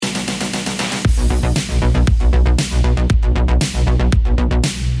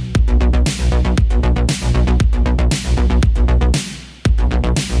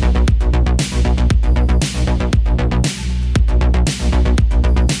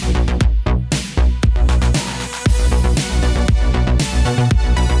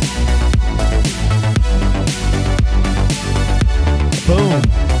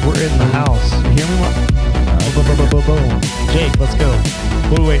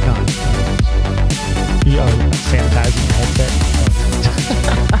Raycon. You sanitizing the headset.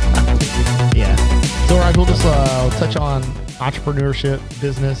 Yeah. So, Raj, we'll just touch on entrepreneurship,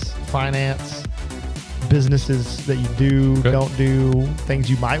 business, finance, businesses that you do, don't do, things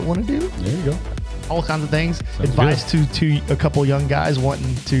you might want to do. There you go. All kinds of things. Sounds Advice to a couple young guys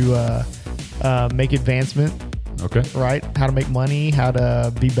wanting to make advancement. Okay. Right? How to make money, how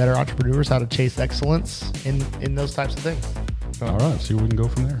to be better entrepreneurs, how to chase excellence in those types of things. All right. See where we can go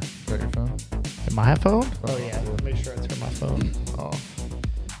from there. Is that your phone? Am I phone? Oh, yeah. Make sure I turn my phone off.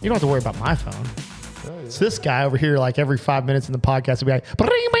 You don't have to worry about my phone. Oh, yeah. It's this guy over here, like every 5 minutes in the podcast, will be like, bring,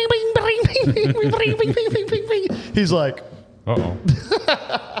 bing, bing, bring, bing, bing, bing, bring, bing, bing, bing, bing, bing. He's like, Uh-oh.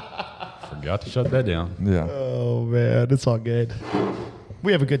 Forgot to shut that down. Yeah. oh, man, it's all good.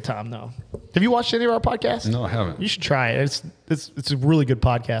 We have a good time, though. Have you watched any of our podcasts? No, I haven't. You should try it. It's a really good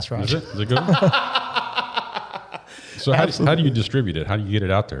podcast, Raj. Is it good? So how do you distribute it? How do you get it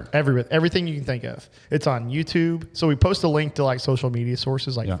out there? Everything you can think of. It's on YouTube. So we post a link to like social media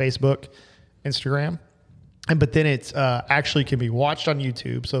sources like Facebook, Instagram. But then it's actually can be watched on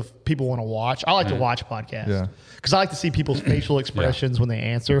YouTube. So if people want to watch, I like to watch podcasts. Yeah. Because I like to see people's facial expressions when they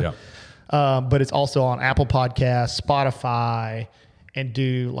answer. Yeah. But it's also on Apple Podcasts, Spotify, and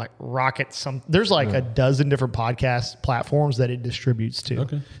do like Rocket. There's like a dozen different podcast platforms that it distributes to.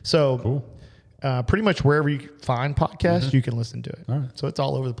 Okay. So Cool. pretty much wherever you find podcasts, you can listen to it. All right. So it's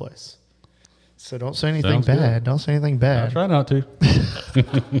all over the place. So don't say anything Sounds bad. good. Don't say anything I bad. try not to.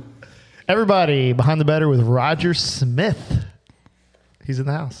 Everybody, Behind the Better with Roger Smith. He's in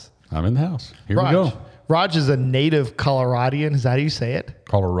the house. I'm in the house. Here Raj. we go. Raj is a native Coloradian. Is that how you say it?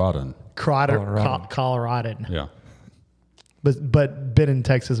 Coloradan. Coloradan. Yeah. But been in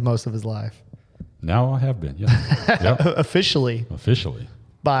Texas most of his life. Now I have been. Yeah. Yep. Officially Officially.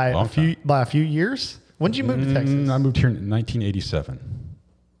 by Long a few years. When did you move to Texas? I moved here in 1987.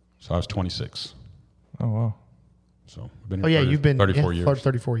 So I was 26. Oh, wow. So I've been Oh, here yeah, you've been 34 for years.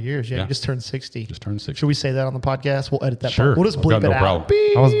 34 years. Yeah, Yeah. you just turned 60. Just turned 60. Should we say that on the podcast? We'll edit that Sure. part. We'll just I've got bleep it no out. problem.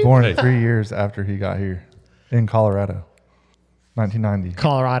 Beep. I was born Hey. 3 years after he got here in Colorado. 1990.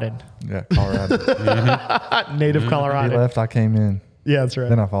 Coloradan. Yeah, Colorado. Native He Colorado. left, I came in. Yeah, that's right.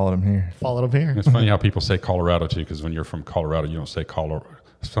 Then I followed him here. Followed him here. It's funny how people say Colorado too, because when you're from Colorado, you don't say Colorado.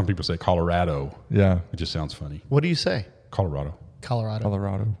 Some people say Colorado. Yeah, It just sounds funny. What do you say? Colorado. Colorado.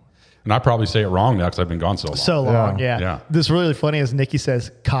 Colorado. And I probably say it wrong now because I've been gone so long. So long, yeah. Yeah. This really funny is Nikki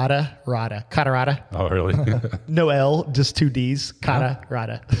says Colorado. Oh, really? No L, just two D's.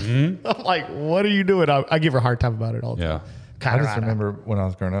 Colorado. I'm like, what are you doing? I give her a hard time about it all the yeah. time. I just Colorado. remember when I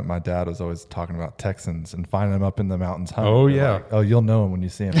was growing up, my dad was always talking about Texans and finding them up in the mountains. hunting. Oh, They're yeah. like, oh, you'll know them when you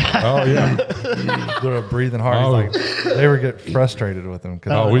see them. Oh, yeah. They're breathing hard. Oh. He's like, they would get frustrated with them.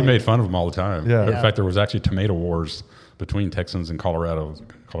 Oh, we made fun of them all the time. Yeah. In Yeah. fact, there was actually tomato wars between Texans and Coloradans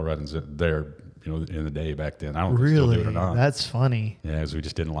there, in the day back then. I don't know if they still do Really? it or not. That's funny. Yeah, because we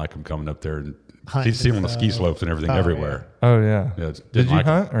just didn't like them coming up there and Hunting see them on the and ski stuff. slopes and everything Oh, everywhere. Oh, yeah. Yeah, Did didn't you like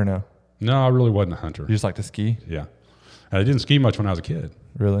 'em. hunt or no? No, I really wasn't a hunter. You just like to ski? Yeah. And I didn't ski much when I was a kid.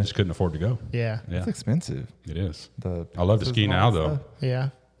 Really? Just couldn't afford to go. Yeah. Yeah, It's expensive. it is. The I love to ski and now, all that though. stuff. Yeah.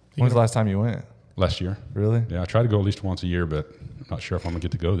 When was the last time you went? Last year. Really? Yeah, I try to go at least once a year, but I'm not sure if I'm going to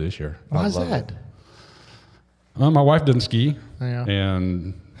get to go this year. Why is love that? My wife doesn't ski, Yeah.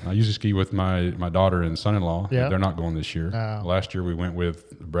 and I usually ski with my daughter and son-in-law. Yeah. They're not going this year. Oh. Last year we went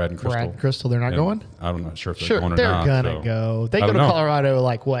with Brad and Crystal. Brad and Crystal, they're not And going? I'm not sure if they're Sure, going or they're not. gonna so go. They I go to don't know. Colorado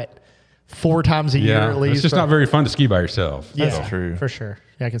like what? 4 times a year Yeah, at least. it's just not very fun to ski by yourself. Yeah, That's true. for sure.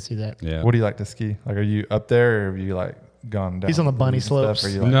 Yeah, I can see that. Yeah. What do you like to ski? Like, are you up there or have you like gone down? He's on the bunny and stuff, slopes. or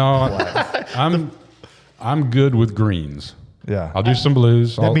you like No, I'm good with greens. Yeah. I'll do some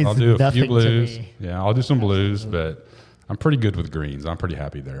blues. That means I'll do a nothing few to blues. me. Yeah, I'll do some blues, but I'm pretty good with greens. I'm pretty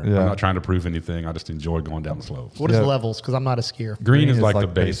happy there. Yeah. I'm not trying to prove anything. I just enjoy going down the slopes. What is Yeah. levels? Because I'm not a skier. Green is like the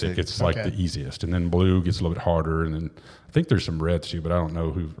like basic. basic. It's like Okay. the easiest, and then blue gets a little bit harder, and then I think there's some reds too, but I don't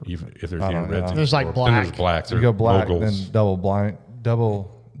know if there's I any don't know. reds. There's like anymore. Then there's black. blacks. You Or go black, moguls. then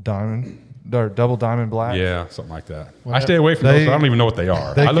double diamond, or double diamond black. Yeah, something like that. I Well, stay away from those. So I don't even know what they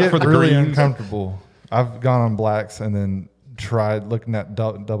are. They I look get for the really greens. uncomfortable. I've gone on blacks and then tried looking at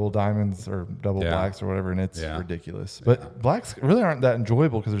double diamonds or double Yeah. blacks or whatever, and it's Yeah. ridiculous. But blacks really aren't that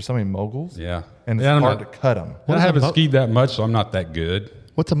enjoyable because there's so many moguls. Yeah, And it's yeah, I'm hard not- to cut them. I is a haven't mo- skied that much, so I'm not that good.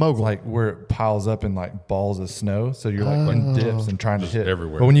 What's a mogul? Like where it piles up in like balls of snow, so you're like in dips and trying to hit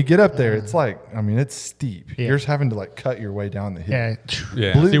everywhere. But when you get up there, it's like, I mean, it's steep. Yeah. You're just having to like cut your way down the hill. yeah.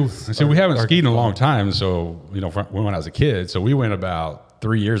 Yeah, Blues see, we haven't are skied in a fun. long time, so when I was a kid, so we went about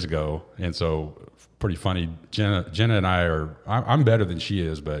 3 years ago, and so pretty funny. Jenna and I I'm better than she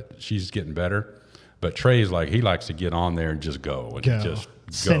is, but she's getting better. But Trey's like, he likes to get on there and just go and just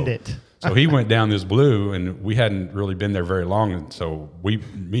send go. it. So he went down this blue, and we hadn't really been there very long, and so me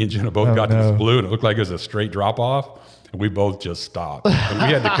and Jenna both got to this blue, and it looked like it was a straight drop off, and we both just stopped. And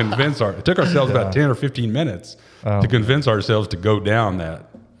we had to convince it took ourselves about 10 or 15 minutes to convince ourselves to go down that.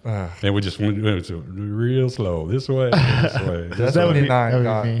 And we just went real slow this way. That's That would what be- I that would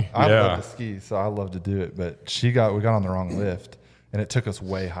got. be me. I Yeah. love to ski, so I love to do it. But we got on the wrong lift, and it took us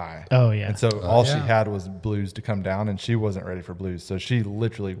way high. Oh, yeah. And so all she yeah. had was blues to come down, and she wasn't ready for blues, so she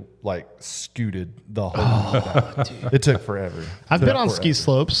literally like scooted the whole way down. It took forever. I've Took been on forever. ski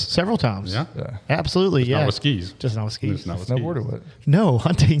slopes several times. Yeah. Yeah. Absolutely. Yeah. Not with skis. Just not with skis. It's not with Snowboard or skis. what? No,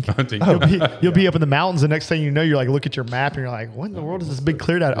 hunting. Hunting. You'll be up in the mountains. The next thing you know, you're like, look at your map and you're like, what in the world is this big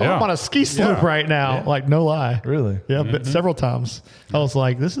cleared out? Oh, Yeah. I'm on a ski slope right now. Like, no lie. Really? Yeah, but several times. I was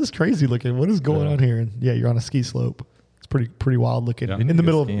like, this is crazy looking. What is going on here? And yeah, you're on a ski slope. It's pretty wild looking. Yeah. You need In to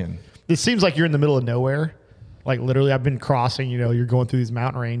the go middle skiing. it seems like you're in the middle of nowhere. Like literally I've been crossing, you're going through these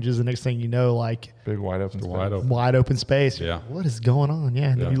mountain ranges. The next thing you know, like Big wide open. Wide open. wide open space. You're Yeah. like, what is going on? Yeah.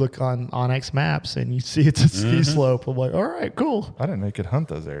 And then Yeah. you look on X maps and you see it's a ski slope. I'm like, all right, cool. I didn't know you could hunt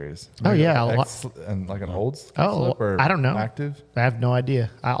those areas. Oh, yeah, a lot. And like an old ski Oh, slope or I don't know. active. I have no idea.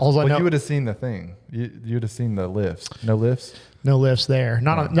 All I Well, know, you would have seen the thing. You would have seen the lifts. No lifts. no lifts there.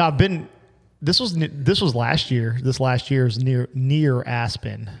 No, I've been. This was last year. This last year is near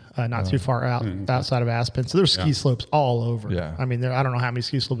Aspen, not too far outside of Aspen. So there's ski slopes all over. Yeah. I mean, I don't know how many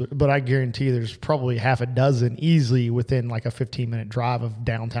ski slopes, but I guarantee there's probably half a dozen easily within like a 15-minute drive of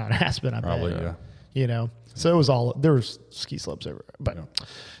downtown Aspen. I Probably, bet. yeah. So there was ski slopes everywhere, but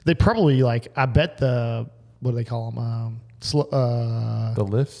they probably I bet what do they call them? The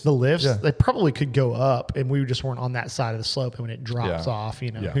lifts. The lifts, Yeah. they probably could go up, and we just weren't on that side of the slope. And when it drops Yeah. off,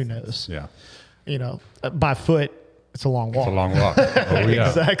 Yeah. who knows? Yeah. By foot, it's a long walk. It's a long walk. Oh, yeah.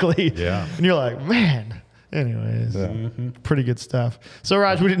 Exactly. Yeah. And you're like, man. Anyways, Yeah. pretty good stuff. So,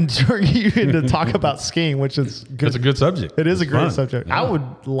 Raj, we didn't turn you into talk about skiing, which is good. It's a good subject. It is a It's great fun. subject. Yeah. I would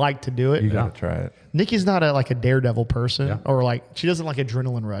like to do it. You gotta try it. Nikki's not like a daredevil person, Yeah. or she doesn't like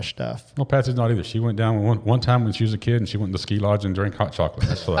adrenaline rush stuff. Well, Patsy's not either. She went down one time when she was a kid, and she went to the ski lodge and drank hot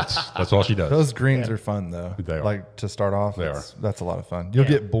chocolate. So that's all she does. Those greens are fun though. They are. Like to start off, They that's a lot of fun. You'll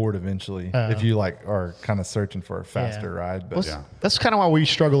Yeah. get bored eventually if you are kind of searching for a faster ride. But Yeah. That's kind of why we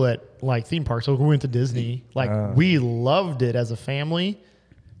struggle at theme parks. So we went to Disney. We loved it as a family.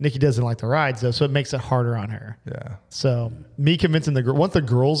 Nikki doesn't like the rides though, so it makes it harder on her. yeah, So me convincing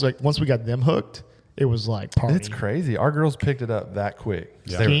once we got them hooked, it was like party. it's crazy. Our girls picked it up that quick.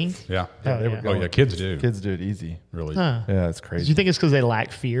 Yeah. They were- Skiing? Yeah. Oh, they were yeah. Oh, going. yeah. Kids do. Kids do it easy. Really. Huh. Yeah, it's Do crazy. you think it's because they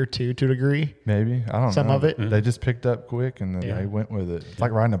lack fear too, to a degree? Maybe I don't know. Some of it? They just picked up quick and then Yeah. they went with it. It's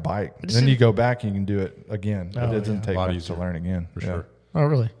like riding a bike. just Then seem- you go back and you can do it again. Oh, it doesn't yeah. take A lot much easier, to learn again. For Yeah. sure. Oh,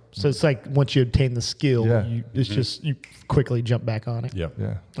 really? So it's like once you obtain the skill, Yeah. it's just you quickly jump back on it. Yep.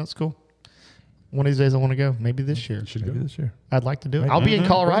 Yeah, That's cool. One of these days I want to go. Maybe this year. Should maybe go. this year. I'd like to do it. I'll be in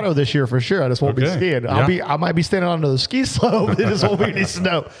Colorado this year for sure. I just won't be Okay. skiing. Yeah. I might be standing on the ski slope. It just won't be any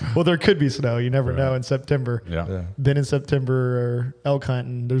snow. Well, there could be snow. You never know in September. Yeah. Yeah. Been in September or elk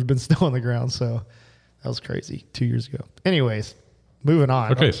hunting. There's been snow on the ground, so that was crazy 2 years ago. Anyways, moving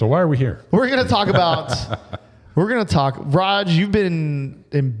on. Okay. So why are we here? We're gonna talk about. Raj, you've been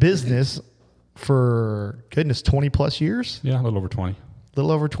in business for goodness 20 plus years, Yeah. A little over 20. a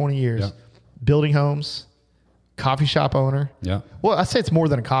little over 20 years, Yeah. building homes, coffee shop owner. Yeah. Well, I say it's more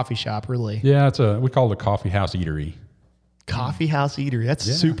than a coffee shop, really. Yeah. We call it a coffee house eatery. Coffee house eatery. That's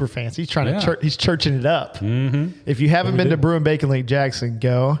super fancy. He's trying Yeah. to he's churching it up. Mm-hmm. If you haven't been to Brew and Bake in Lake Jackson,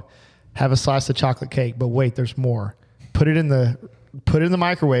 go have a slice of chocolate cake. But wait, there's more. Put it in the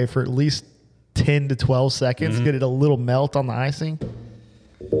microwave for at least 10 to 12 seconds. Get it a little melt on the icing.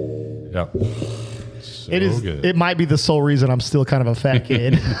 Yep. So It is. good. It might be the sole reason I'm still kind of a fat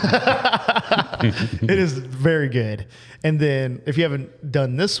kid. It is very good. And then if you haven't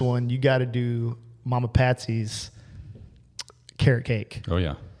done this one, you got to do Mama Patsy's carrot cake. Oh,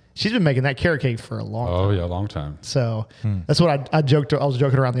 yeah. She's been making that carrot cake for a long time. Oh, yeah. Long time. So that's what I joked. I was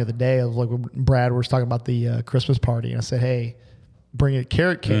joking around the other day. I was like, when Brad was talking about the Christmas party, and I said, "Hey, bring a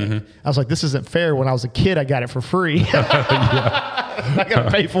carrot cake." I was like, "This isn't fair. When I was a kid, I got it for free. I got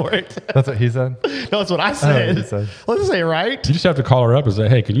to pay for it." That's what he said. No, that's what I said. you said. Let's say right. You just have to call her up and say,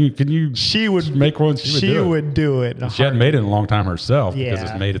 "Hey, can you?" She would make one. She would do it. do it. She hadn't made it in a long time herself because Yeah.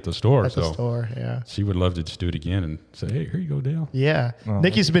 it's made at the store. at so the store. Yeah. she would love to just do it again and say, "Hey, here you go, Dale." Yeah.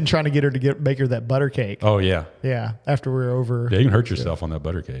 Nikki's been trying to get her to make her that butter cake. Oh yeah. Yeah. After we were over. Yeah, you can hurt yourself on that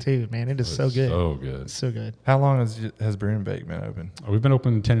butter cake. Dude, man, it is so good. So good. So good. How long has Brew and Bake been open? We've been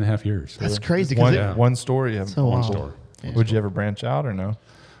open 10 and a half years. That's crazy. 'cause One, it- one store. You have So one wild. store. Yeah. Would you ever branch out or no?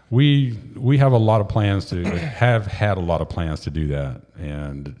 we have a lot of plans to have had a lot of plans to do that,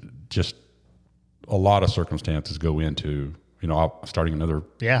 and just a lot of circumstances go into starting another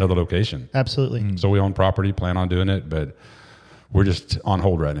location. Absolutely. So we own property, plan on doing it, but we're just on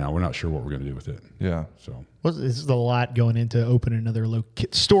hold right now. We're not sure what we're going to do with it. Yeah. So this is a lot going into opening another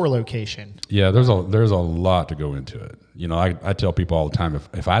store location. Yeah, there's a lot to go into it. I tell people all the time,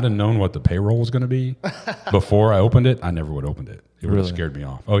 if I'd have known what the payroll was going to be before I opened it, I never would have opened it. It would have scared me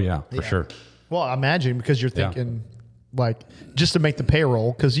off. Oh yeah, for sure. Well, imagine, because you're thinking like just to make the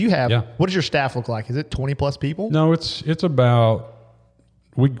payroll, because you have what does your staff look like? Is it 20 plus people? No, it's about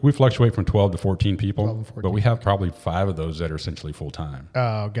we fluctuate from 12 to 14 people, 12 and 14. but we have probably 5 of those that are essentially full time.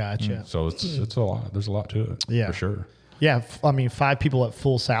 Oh, gotcha. So it's a lot. There's a lot to it. Yeah, for sure. Yeah, I mean, 5 people at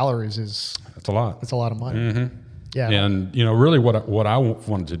full salaries that's a lot. It's a lot of money. Mm-hmm. Yeah, and really what I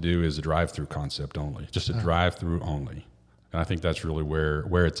wanted to do is a drive-through concept only, just a drive-through only, and I think that's really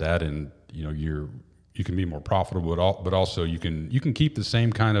where it's at. And you can be more profitable, but also you can keep the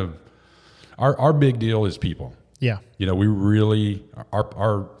same kind of. Our big deal is people. Yeah. We really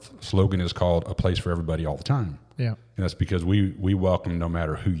our slogan is called "A Place for Everybody All the Time." Yeah. And that's because we welcome no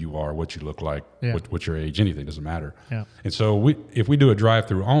matter who you are, what you look like, what your age, anything doesn't matter. Yeah. And so if we do a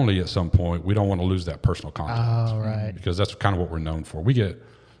drive-through only at some point, we don't want to lose that personal contact. Oh, right. Because that's kind of what we're known for. We get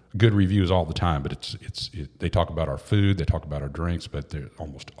good reviews all the time, but they talk about our food, they talk about our drinks, but they're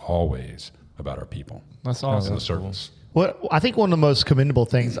almost always about our people. That's awesome. And the service. What I think one of the most commendable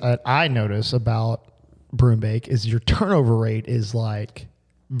things that I notice about Brew and Bake is your turnover rate is like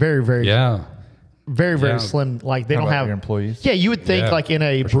very, very, very slim. Like they How don't about have your employees. Yeah, you would think like in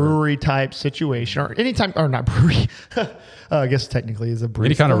a brewery type situation or anytime, or not brewery. I guess technically is a brewery.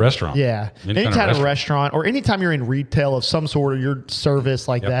 Any kind of restaurant. Yeah, any kind of restaurant, or anytime you're in retail of some sort, or your service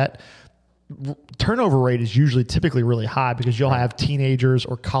like that. Turnover rate is typically really high because you'll have teenagers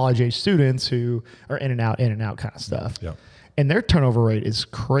or college age students who are in and out kind of stuff. Yep. And their turnover rate is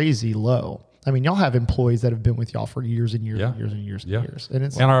crazy low. I mean, y'all have employees that have been with y'all for years and years and years and years and years.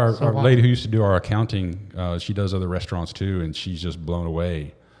 And our lady who used to do our accounting, she does other restaurants too, and she's just blown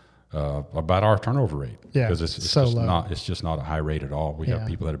away about our turnover rate. Yeah, because it's so just low. it's just not a high rate at all. We have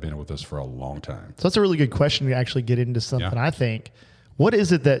people that have been with us for a long time. So that's a really good question to actually get into something. I think. What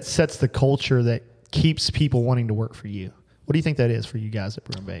is it that sets the culture that keeps people wanting to work for you? What do you think that is for you guys at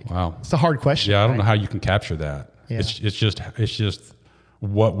Brew and Bake? Wow, it's a hard question. Yeah, I don't know how you can capture that. Yeah. It's just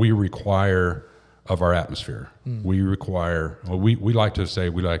what we require of our atmosphere. We require. Well, we like to say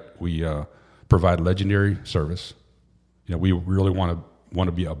we provide legendary service. We really want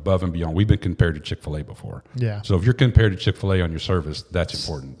to be above and beyond. We've been compared to Chick-fil-A before. Yeah. So if you're compared to Chick-fil-A on your service, that's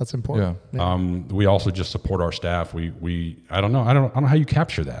important. That's important. Yeah. We also just support our staff. I don't know how you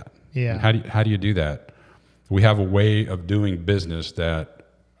capture that. Yeah. And how do you do that? We have a way of doing business that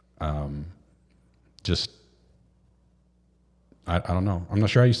I don't know. I'm not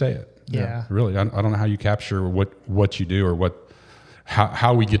sure how you say it. Yeah. Really, I don't know how you capture what you do or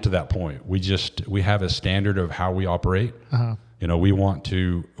how we get to that point. We have a standard of how we operate. Uh-huh. We want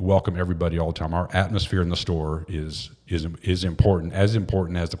to welcome everybody all the time. Our atmosphere in the store is important as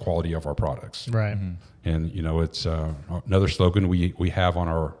the quality of our products. Right. Mm-hmm. And it's another slogan we have on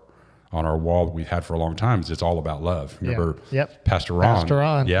our wall that we've had for a long time is it's all about love. Remember Pastor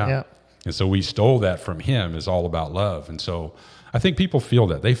Ron? Yeah. Yep. And so we stole that from him. It's all about love. And so I think people feel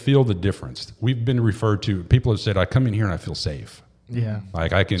that. They feel the difference. We've been referred to, people have said, I come in here and I feel safe. Yeah.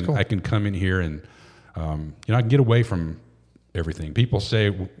 Like I can come in here and I can get away from everything. People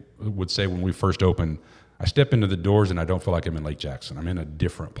would say when we first opened, I step into the doors and I don't feel like I'm in Lake Jackson. I'm in a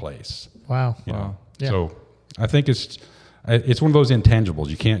different place. Wow. Yeah. So I think it's one of those intangibles.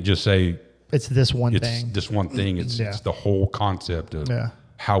 You can't just say it's this one thing. It's this one thing. It's the whole concept of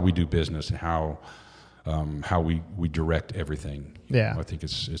how we do business and how we direct everything. Yeah. I think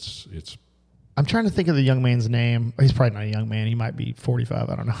it's. I'm trying to think of the young man's name. He's probably not a young man. He might be 45.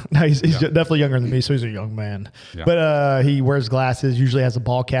 I don't know. No, he's definitely younger than me, so he's a young man. Yeah. But he wears glasses, usually has a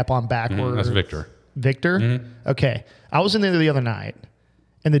ball cap on backward. That's Victor. Victor? Mm-hmm. Okay. I was in there the other night,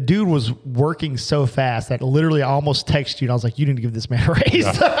 and the dude was working so fast that literally I almost texted you, and I was like, you need to give this man a raise.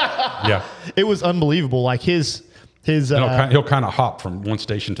 Yeah. It was unbelievable. Like his he'll kind of hop from one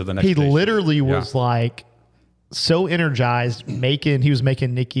station to the next station. He literally was like so energized he was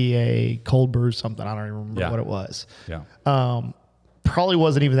making Nikki a cold brew something. I don't even remember what it was. Yeah. Probably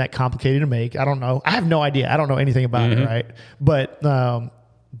wasn't even that complicated to make. I don't know. I have no idea. I don't know anything about it, right? But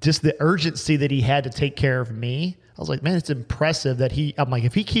just the urgency that he had to take care of me, I was like, man, it's impressive that I'm like,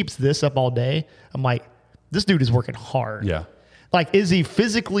 if he keeps this up all day, I'm like, this dude is working hard. Yeah. Like, is he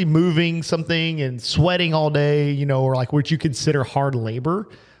physically moving something and sweating all day, or like what you consider hard labor?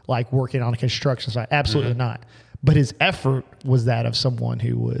 like working on a construction site. Absolutely not. But his effort was that of someone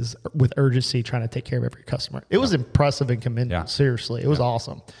who was with urgency trying to take care of every customer. It was impressive and commendable. Seriously, it was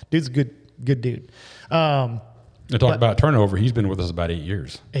awesome. Dude's a good dude. To talk about turnover, he's been with us about 8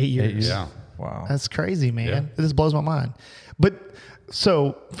 years. 8 years. Yeah. Wow. That's crazy, man. This blows my mind. But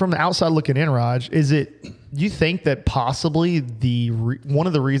so from the outside looking in, Raj, do you think that possibly one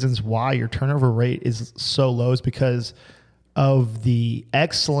of the reasons why your turnover rate is so low is because of the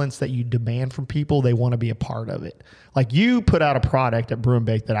excellence that you demand from people? They want to be a part of it. Like, you put out a product at Brew and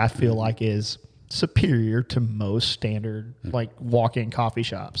Bake that I feel like is superior to most standard like walk-in coffee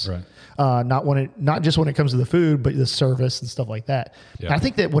shops. Right. Not just when it comes to the food, but the service and stuff like that. Yeah. I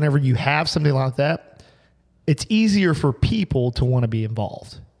think that whenever you have something like that, it's easier for people to want to be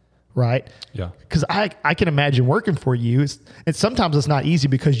involved. Right? Yeah. Because I can imagine working for you. And sometimes it's not easy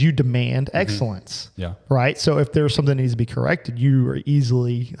because you demand excellence. Yeah. Right? So if there's something that needs to be corrected, you are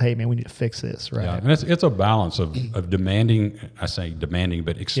easily, hey, man, we need to fix this. Right? Yeah. And it's a balance of demanding, I say demanding,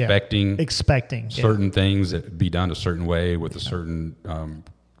 but expecting certain things that be done a certain way with a certain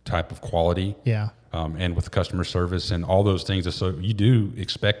type of quality. Yeah. And with customer service and all those things. So you do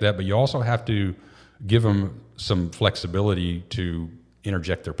expect that, but you also have to give them some flexibility to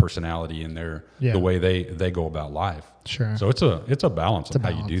interject their personality in the way they go about life. Sure. So it's a balance of how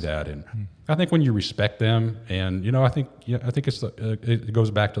you do that. And I think when you respect them, and I think it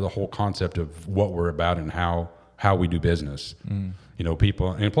goes back to the whole concept of what we're about and how we do business.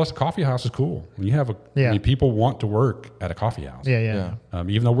 People, and plus a coffee house is cool. When you have people want to work at a coffee house. Yeah.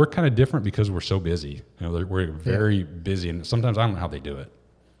 Even though we're kind of different because we're so busy. We're very busy, and sometimes I don't know how they do it.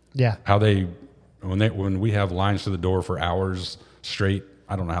 Yeah. How they when we have lines to the door for hours straight,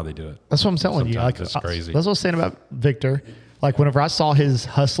 I don't know how they do it. That's what I'm telling you. Like, it's crazy. That's what I was saying about Victor. Like, whenever I saw his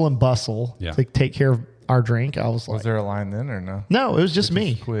hustle and bustle to take care of our drink, I was like, was there a line then or no? No, it was just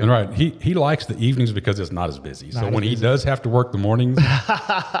me. And right. He likes the evenings because it's not as busy. So when he does have to work the mornings,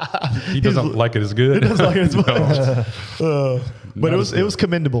 he doesn't like it as good. He doesn't like it as much. But it was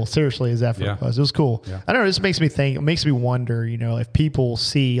commendable. Seriously, his effort was. It was cool. Yeah. I don't know. This makes me think. It makes me wonder. If people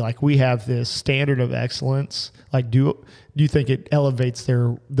see like we have this standard of excellence, like do you think it elevates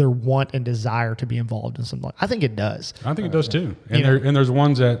their want and desire to be involved in something? I think it does. I think it does too. And there's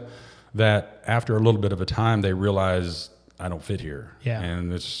ones that after a little bit of a time they realize I don't fit here. Yeah.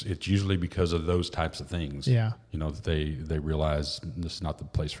 And it's usually because of those types of things. Yeah. That they realize this is not the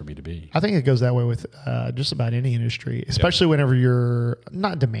place for me to be. I think it goes that way with just about any industry, especially whenever you're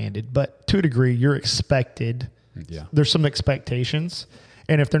not demanded, but to a degree you're expected. Yeah. There's some expectations,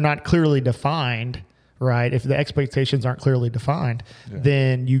 and if they're not clearly defined, right? If the expectations aren't clearly defined,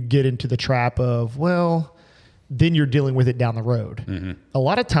 then you get into the trap of, then you're dealing with it down the road. Mm-hmm. A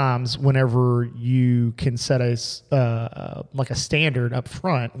lot of times whenever you can set a standard up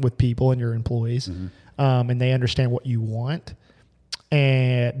front with people and your employees, and they understand what you want,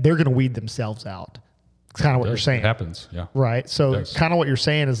 and they're going to weed themselves out. It's kind of what you're saying. It happens. Yeah. Right. So kind of what you're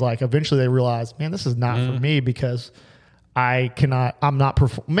saying is like, eventually they realize, man, this is not for me because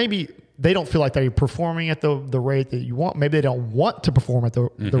maybe they don't feel like they're performing at the rate that you want. Maybe they don't want to perform at the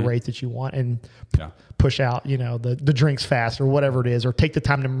rate that you want and push out, the drinks fast or whatever it is, or take the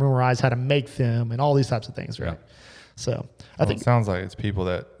time to memorize how to make them and all these types of things. Right. Yeah. So I think it sounds like it's people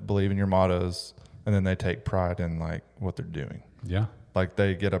that believe in your mottos and then they take pride in like what they're doing. Yeah. Like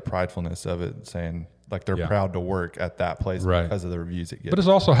they get a pridefulness of it, saying like they're proud to work at that place because of the reviews it gets. But it's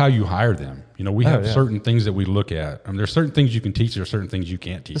also how you hire them. We have certain things that we look at. There's certain things you can teach. There's certain things you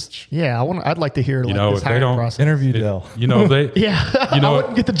can't teach. Yeah, I'd like to hear. If they don't process. Interview Dell. They. I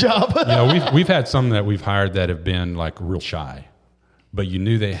wouldn't get the job. We've had some that we've hired that have been like real shy, but you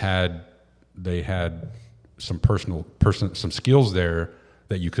knew they had some some skills there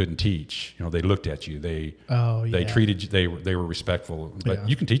that you couldn't teach. They looked at you. They treated you. They were respectful. But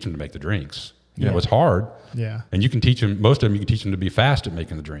you can teach them to make the drinks. It's hard. Yeah. And you can teach them, most of them, you can teach them to be fast at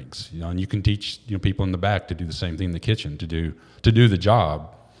making the drinks, and you can teach, people in the back to do the same thing in the kitchen, to do the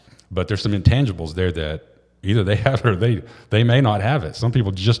job. But there's some intangibles there that either they have or they may not have it. Some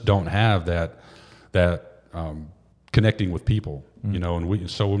people just don't have that connecting with people, and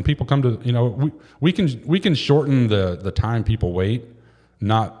so when people come to, we can shorten the time people wait,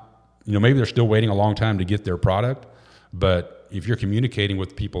 maybe they're still waiting a long time to get their product, but if you're communicating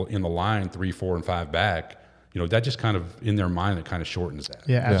with people in the line 3, 4, and 5 back, that just kind of in their mind, it kind of shortens that.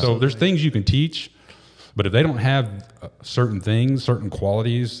 Yeah, absolutely. So there's things you can teach, but if they don't have certain things, certain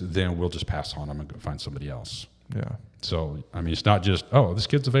qualities, then we'll just pass on them and go find somebody else. Yeah. So, it's not just, this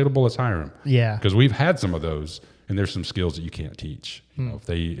kid's available, let's hire him. Yeah. Because we've had some of those, and there's some skills that you can't teach.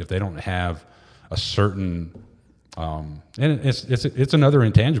 If they don't have a certain And it's another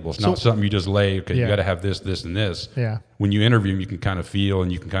intangible. It's not something you just lay, okay, you got to have this, and this. Yeah. When you interview them, you can kind of feel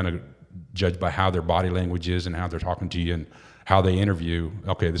and you can kind of judge by how their body language is and how they're talking to you and how they interview.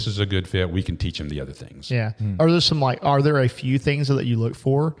 Okay, this is a good fit. We can teach them the other things. Yeah. Are there a few things that you look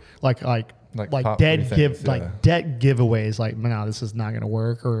for? Like dead giveaways, like, no, this is not going to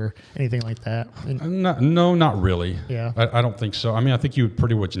work, or anything like that? No, not really. Yeah. I don't think so. I mean, I think you would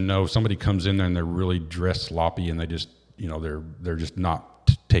pretty much know if somebody comes in there and they're really dressed sloppy and they just, they're just not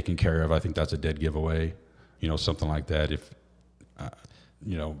taken care of. I think that's a dead giveaway, something like that. If,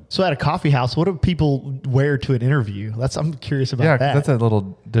 So at a coffee house, what do people wear to an interview? I'm curious about that. Yeah, that's a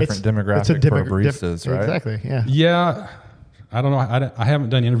little different demographic for baristas, right? Exactly, yeah. Yeah. I don't know. I haven't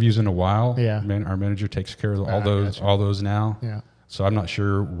done interviews in a while. Yeah. Our manager takes care of all those now. Yeah. So I'm not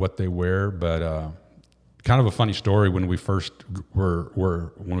sure what they wear, but kind of a funny story. When we first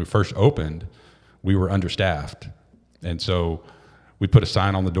opened, we were understaffed, and so we put a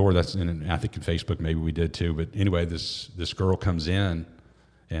sign on the door. I think in Facebook maybe we did too. But anyway, this girl comes in,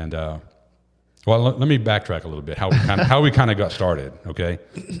 and let me backtrack a little bit. How we kind of got started. Okay,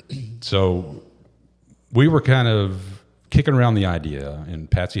 so we were kind of kicking around the idea, and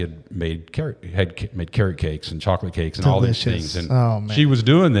Patsy had made carrot cakes and chocolate cakes and Delicious. all these things, and she was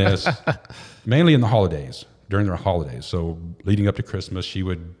doing this mainly in the holidays, during their holidays. So leading up to Christmas, she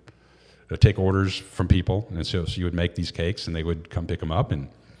would take orders from people, and so she would make these cakes, and they would come pick them up. And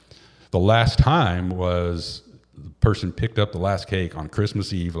the last time was the person picked up the last cake on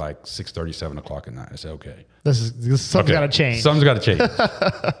Christmas Eve, like 6:30, 7 o'clock at night. I said, okay. Something's got to change. Something's got to change.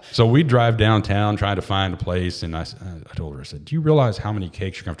 So we drive downtown trying to find a place, and I told her, I said, do you realize how many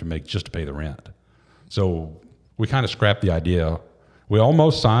cakes you're going to have to make just to pay the rent? So we kind of scrapped the idea. We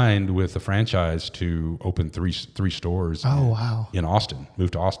almost signed with the franchise to open three stores. In Austin.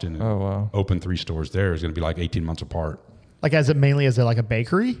 Moved to Austin and opened 3 stores there. It's going to be like 18 months apart. Like, as it like a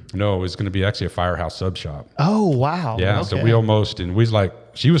bakery? No, it's going to be actually a Firehouse sub shop. Oh, wow. Yeah, okay. So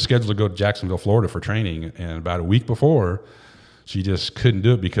she was scheduled to go to Jacksonville, Florida for training, and about a week before, she just couldn't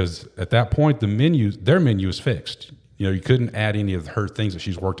do it because at that point, their menu is fixed. You couldn't add any of her things that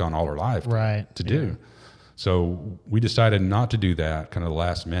she's worked on all her life to do. So we decided not to do that kind of the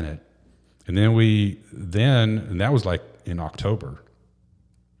last minute. And then that was like in October.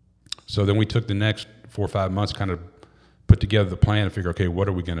 So then we took the next 4 or 5 months, kind of put together the plan and figure, okay, what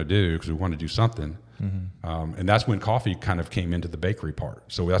are we going to do? Because we want to do something. Mm-hmm. And that's when coffee kind of came into the bakery part.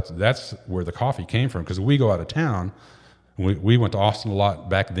 So that's where the coffee came from. Because we go out of town, we went to Austin a lot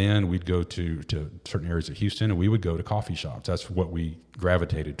back then. We'd go to certain areas of Houston, and we would go to coffee shops. That's what we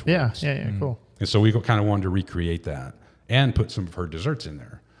gravitated towards. Yeah, cool. And so we kind of wanted to recreate that and put some of her desserts in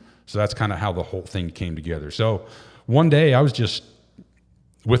there. So that's kind of how the whole thing came together. So one day I was just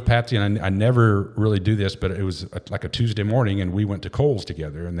with Patsy, and I never really do this, but it was like a Tuesday morning, and we went to Kohl's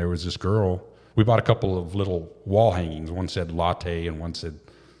together, and there was this girl. We bought a couple of little wall hangings. One said latte, and one said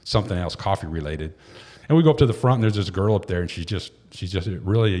something else, coffee related. And we go up to the front, and there's this girl up there, and she's just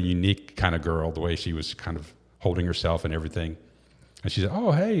really a unique kind of girl, the way she was kind of holding herself and everything. And she said,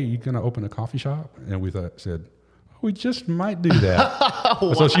 "Oh, hey, you gonna open a coffee shop?" And we said, "We just might do that."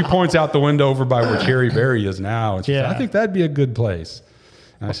 Wow. So she points out the window over by where Cherry Berry is now, and she said, "I think that'd be a good place."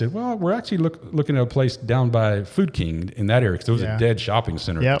 And I said, "Well, we're actually looking at a place down by Food King in that area, because it was a dead shopping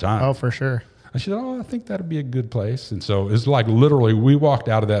center at the time." Oh, for sure. I said, "Oh, I think that'd be a good place." And so it's like literally we walked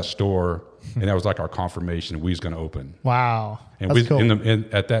out of that store, and that was like our confirmation we was going to open. Wow. And that's cool.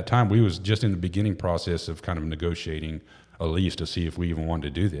 At that time, we was just in the beginning process of kind of negotiating a lease to see if we even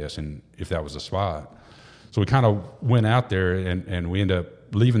wanted to do this and if that was a spot. So we kind of went out there, and we ended up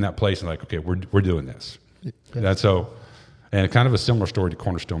leaving that place and like, okay, we're doing this. Yes. That's and kind of a similar story to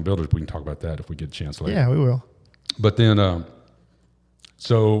Cornerstone Builders. We can talk about that if we get a chance later. Yeah, we will. But then,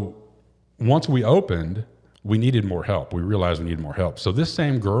 so once we opened, we needed more help. We realized we needed more help. So this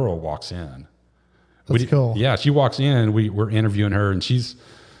same girl walks in. That's cool. Yeah, she walks in. We're interviewing her, and she's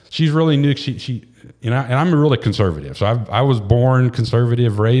really new. And I'm really conservative. So I was born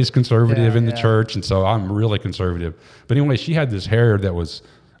conservative, raised conservative in the church, and so I'm really conservative. But anyway, she had this hair that was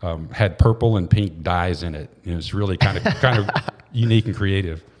had purple and pink dyes in it. It's really kind of unique and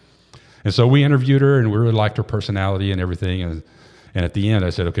creative. And so we interviewed her, and we really liked her personality and everything. And at the end, I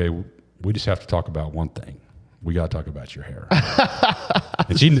said, "Okay, we just have to talk about one thing. We got to talk about your hair."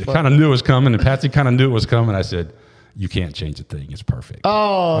 And she kind of knew it was coming, and Patsy kind of knew it was coming. I said, "You can't change a thing. It's perfect."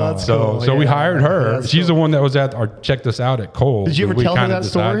 Oh, that's cool. So we hired her. She's the one that was checked us out at Kohl's. Did you ever tell her that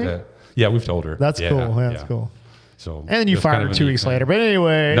story? Yeah, we've told her. That's cool. Yeah, that's cool. So, and then you fired her 2 weeks later. But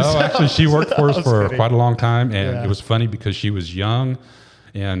anyways. No, actually, she worked for us for quite a long time. And it was funny because she was young.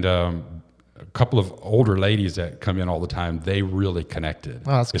 And a couple of older ladies that come in all the time, they really connected.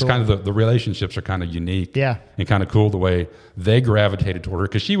 Oh, that's it's cool. kind of the relationships are kind of unique. Yeah. And kind of cool the way they gravitated toward her,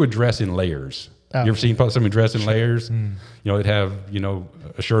 because she would dress in layers. Oh. You ever seen somebody dress in layers? You know, they'd have,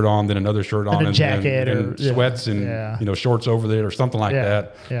 a shirt on, then another shirt on, a jacket and sweats and, shorts over there or something like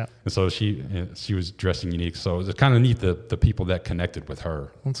that. Yeah. And so she was dressing unique. So it was kind of neat the people that connected with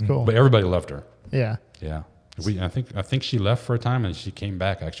her. That's cool. But everybody loved her. Yeah. Yeah. I think she left for a time and she came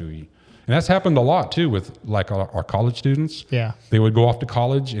back actually. And that's happened a lot too with like our college students. Yeah. They would go off to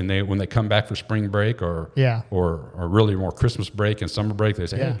college, and when they come back for spring break or really more Christmas break and summer break, they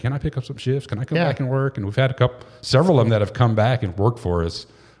say, "Hey, can I pick up some shifts? Can I come back and work?" And we've had several of them that have come back and worked for us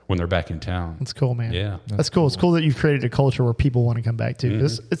when they're back in town. That's cool, man. Yeah. That's cool. It's cool that you've created a culture where people want to come back to.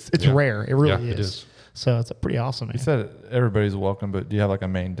 It's rare. It really is. It is. So it's pretty awesome, man. You said everybody's welcome, but do you have like a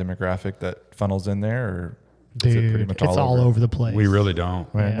main demographic that funnels in there, or is Dude, it pretty much it's all over the place. We really don't.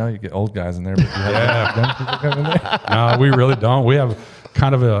 I mean, I know you get old guys in there, but do you have young people coming in there? No, we really don't. We have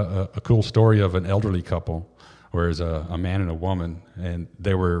kind of a cool story of an elderly couple, where it's a man and a woman, and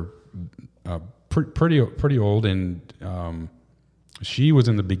they were pretty old, and she was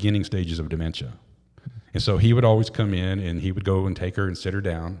in the beginning stages of dementia. And so he would always come in, and he would go and take her and sit her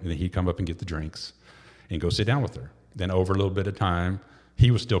down, and then he'd come up and get the drinks and go sit down with her. Then over a little bit of time, he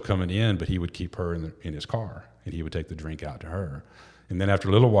was still coming in, but he would keep her in his car, and he would take the drink out to her. And then after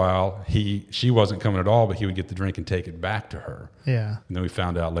a little while, she wasn't coming at all, but he would get the drink and take it back to her. Yeah. And then we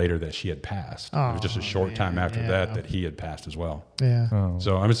found out later that she had passed. It was just a short time after that he had passed as well. Yeah. Oh.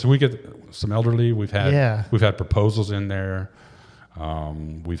 So so we get some elderly. We've had proposals in there.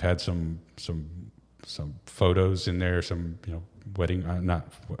 We've had some photos in there. Some wedding. I'm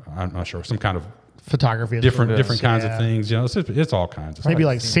not sure. Some kind of photography, different kinds of things. It's all kinds of maybe stuff.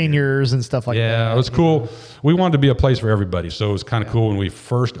 like seniors and stuff like that. Yeah, it was cool. We wanted to be a place for everybody, so it was kind of cool when we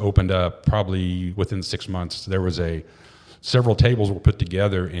first opened up. Probably within 6 months, there was several tables were put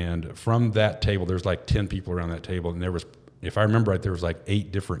together, and from that table, there's like 10 people around that table, and there was, if I remember right, there was like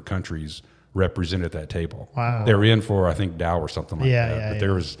 8 different countries represented at that table. Wow. They were in for, I think, Dow or something like that. Yeah, but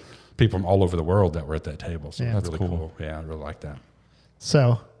there was people from all over the world that were at that table, so Yeah. it was really cool. Yeah, I really like that.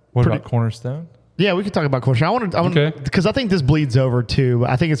 So What about Cornerstone? Yeah, we could talk about culture. I want because I think this bleeds over too.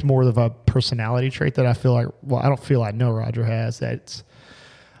 I think it's more of a personality trait that I feel like. Well, I don't feel I know Roger has.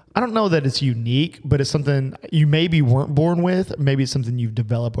 I don't know that it's unique, but it's something you maybe weren't born with. Maybe it's something you've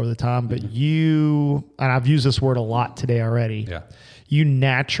developed over the time. But and I've used this word a lot today already. Yeah. You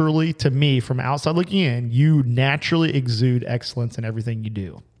naturally, to me, from outside looking in, you naturally exude excellence in everything you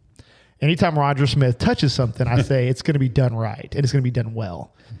do. Anytime Roger Smith touches something, I say it's going to be done right and it's going to be done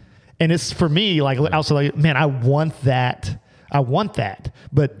well. And it's for me, like outside, like, man, I want that.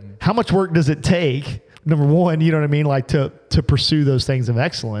 But how much work does it take? Number one, you know what I mean? Like to pursue those things of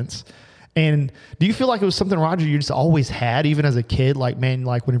excellence. And do you feel like it was something, Roger, you just always had, even as a kid? Like, man,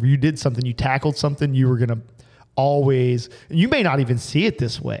 like whenever you did something, you tackled something, you were going to always, you may not even see it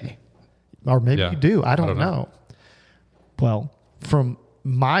this way. Or maybe you do. I don't know. Well, from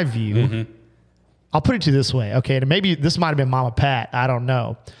my view, I'll put it to you this way. Okay. And maybe this might have been Mama Pat. I don't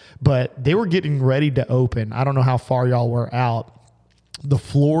know. But they were getting ready to open. I don't know how far y'all were out. The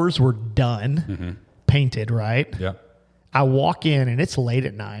floors were done, painted, right? Yeah. I walk in and it's late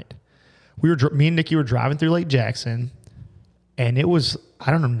at night. Me and Nikki were driving through Lake Jackson, and it was, I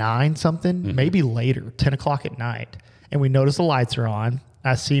don't know, 9 something, maybe later, 10 o'clock at night. And we notice the lights are on.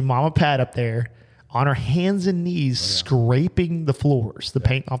 I see Mama Pat up there on her hands and knees scraping the floors, the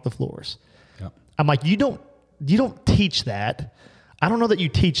paint off the floors. Yeah. I'm like, you don't teach that. I don't know that you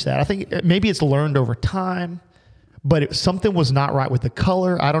teach that. I think maybe it's learned over time, but something was not right with the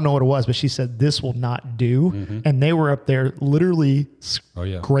color. I don't know what it was, but she said, this will not do. And they were up there literally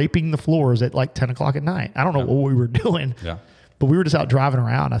scraping the floors at like 10 o'clock at night. I don't know what we were doing, but we were just out driving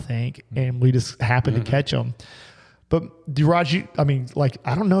around, I think, and we just happened to catch them. But Raj, I mean, like,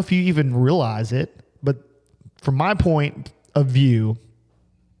 I don't know if you even realize it, but from my point of view,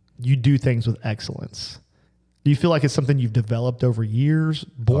 you do things with excellence. Do you feel like it's something you've developed over years?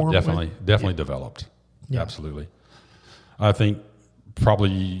 Definitely developed. Yeah. Absolutely. I think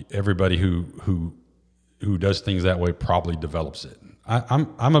probably everybody who does things that way probably develops it.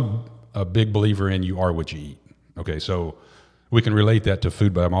 I'm a big believer in you are what you eat. Okay, so we can relate that to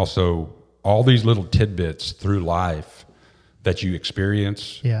food, but I'm also all these little tidbits through life that you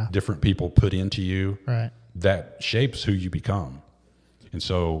experience, different people put into you, right, that shapes who you become. And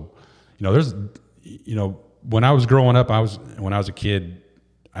so, there's, when I was growing up, when I was a kid,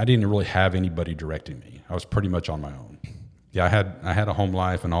 I didn't really have anybody directing me. I was pretty much on my own. I had a home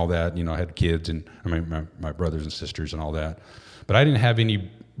life and all that. I had kids and my brothers and sisters and all that, but I didn't have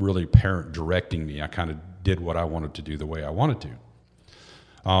any really parent directing me. I kind of did what I wanted to do the way I wanted to.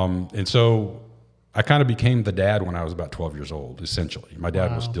 And so I kind of became the dad when I was about 12 years old, essentially. My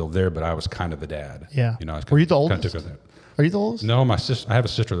dad was still there, but I was kind of the dad. Yeah. Were you the oldest? Are you the oldest? No, I have a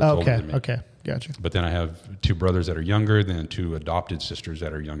sister that's older than me. Okay. Gotcha. But then I have 2 brothers that are younger, then 2 adopted sisters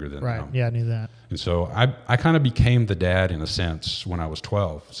that are younger than them. Right. Yeah, I knew that. And so I kind of became the dad in a sense when I was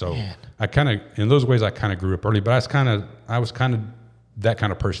 12. So I kind of, in those ways, I kind of grew up early, but I was kind of that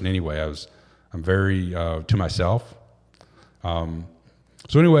kind of person anyway. I'm very to myself.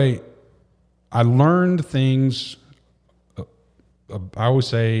 So anyway, I learned things. I always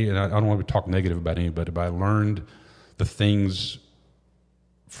say, and I don't want to talk negative about anybody, but I learned the things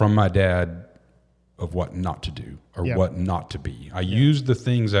from my dad of what not to do or what not to be. I used the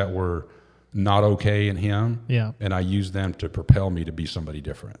things that were not okay in him, and I used them to propel me to be somebody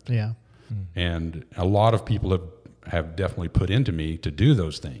different. Yeah. And a lot of people have definitely put into me to do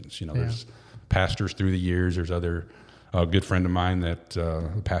those things. There's pastors through the years. There's other good friend of mine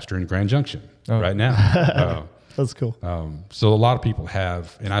that pastor in Grand Junction right now. That's cool. So a lot of people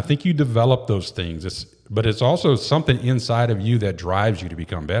have, and I think you develop those things. But it's also something inside of you that drives you to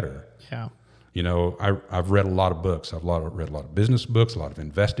become better. Yeah. I've read a lot of books. I've read a lot of business books, a lot of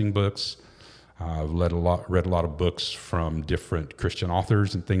investing books. I've read a lot of books from different Christian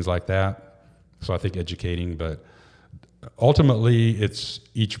authors and things like that. So I think educating, but ultimately it's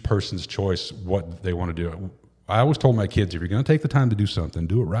each person's choice what they want to do. I always told my kids, if you're going to take the time to do something,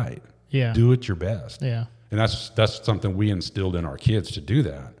 do it right. Yeah. Do it your best. Yeah. And that's something we instilled in our kids to do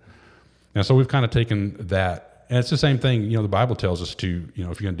that. And so we've kind of taken that, and it's the same thing. The Bible tells us to, if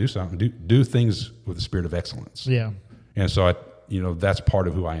you're going to do something, do things with the spirit of excellence. Yeah. And so that's part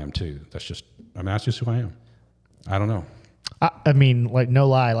of who I am too. That's just who I am. I don't know. I mean, like, no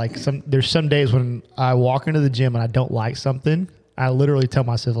lie. There's some days when I walk into the gym and I don't like something. I literally tell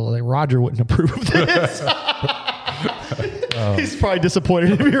myself, like, Roger wouldn't approve of this. He's probably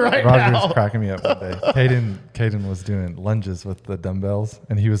disappointed in me now. Roger's cracking me up one day. Caden was doing lunges with the dumbbells,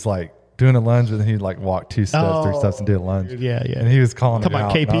 and he was like doing a lunge, and then he'd like walk 2 steps, 3 steps, and do a lunge. Yeah. And he was calling it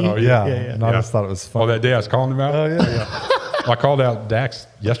out. KP? Yeah. And I just thought it was fun. Oh, that day I was calling him out? Oh, yeah. Well, I called out Dax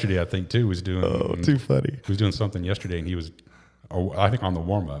yesterday, I think, too. He was doing... too funny. He was doing something yesterday, and he was, I think, on the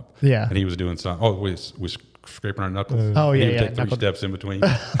warm-up. Yeah. And he was doing something. Oh, we scraping our knuckles. Oh, yeah. He would take 3 steps in between.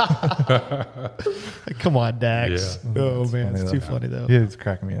 Come on, Dax. Yeah. Oh, man. It's too funny, though. He was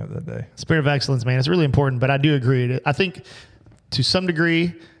cracking me up that day. Spirit of excellence, man. It's really important, but I do agree. I think to some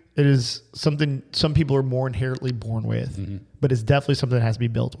degree, it is something some people are more inherently born with, but it's definitely something that has to be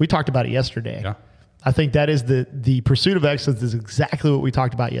built. We talked about it yesterday. Yeah. I think that is the pursuit of excellence is exactly what we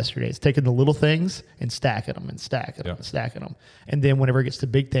talked about yesterday. It's taking the little things and stacking them and stacking them and stacking them. And then whenever it gets to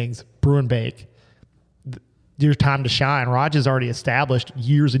big things, brew and bake, your time to shine. Raj has already established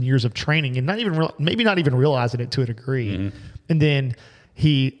years and years of training and maybe not even realizing it to a degree. And then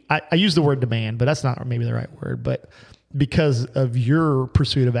I use the word demand, but that's not maybe the right word, but because of your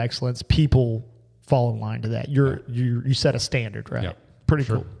pursuit of excellence, people fall in line to that. You set a standard, right? Yeah. Pretty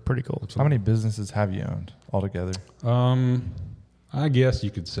cool. Pretty cool. How many businesses have you owned altogether? I guess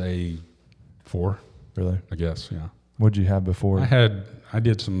you could say 4. Really? I guess, yeah. What'd you have before? I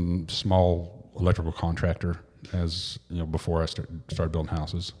did some small electrical contractor before I started building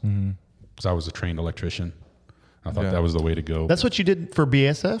houses. Because I was a trained electrician. I thought that was the way to go. That's what you did for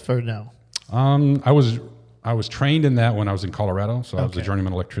BASF or no? I was trained in that when I was in Colorado, so I was a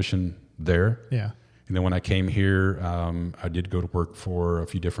journeyman electrician there. Yeah. And then when I came here, I did go to work for a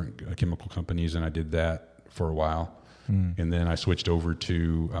few different chemical companies, and I did that for a while. And then I switched over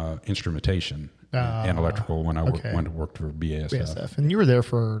to instrumentation and electrical when I went to work for BASF. And you were there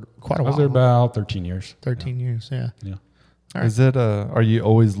for quite a while. I was there about 13 years. 13 years, yeah. Yeah. Right. Is it? Are you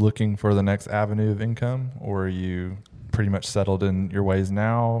always looking for the next avenue of income, or are you pretty much settled in your ways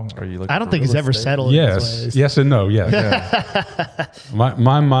now? Are you looking? I don't think he's ever settled. Yes, in his ways. yes, and no. Yeah.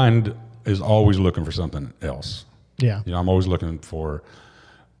 My mind is always looking for something else. Yeah. I'm always looking for,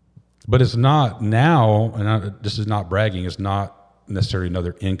 but it's not now. And this is not bragging. It's not necessarily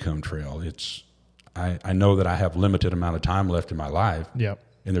another income trail. I know that I have limited amount of time left in my life. Yep.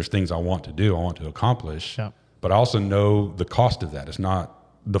 And there's things I want to do. I want to accomplish. Yep. But I also know the cost of that. It's not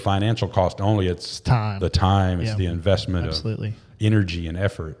the financial cost only. It's time. The time. It's the investment of energy and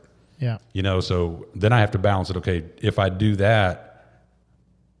effort. Yeah. So then I have to balance it. Okay, if I do that,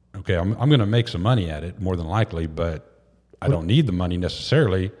 okay, I'm going to make some money at it more than likely, but I don't need the money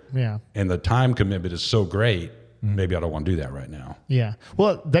necessarily. Yeah. And the time commitment is so great. Maybe I don't want to do that right now. Yeah.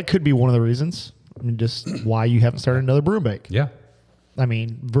 Well, that could be one of the reasons. I mean, just why you haven't started another brew bake. Yeah. I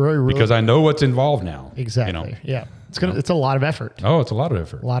mean, really, Because I know what's involved now. exactly. You know? Yeah. It's a lot of effort. Oh, it's a lot of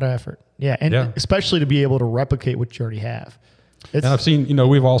effort. A lot of effort. Yeah. And especially to be able to replicate what you already have. And I've seen,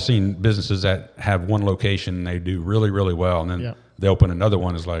 we've all seen businesses that have one location and they do really, really well. And then they open another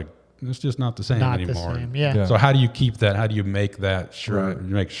one. It's like, it's just not the same anymore. The same. Yeah. So how do you keep that? How do you make that sure,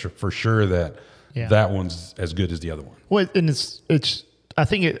 make sure for sure that that one's as good as the other one? Well, and it's, I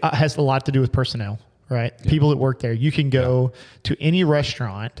think it has a lot to do with personnel, right? Yeah. People that work there. You can go to any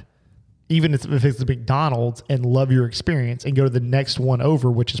restaurant, even if it's a McDonald's, and love your experience, and go to the next one over,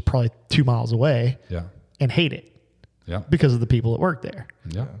 which is probably 2 miles away, and hate it. Yeah. Because of the people that work there.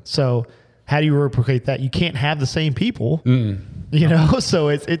 Yeah. So how do you replicate that? You can't have the same people, you know? So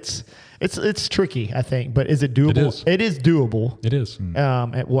it's tricky, I think, but is it doable? It is doable. It is.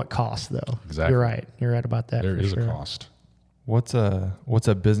 At what cost though? Exactly. You're right. You're right about that. There is a cost. What's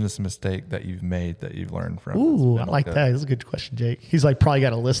a business mistake that you've made that you've learned from? Ooh, I like that. That's a good question, Jake. He's like probably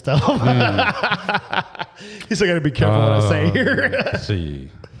got a list of them. He's like, got to be careful what I say here. Let's see.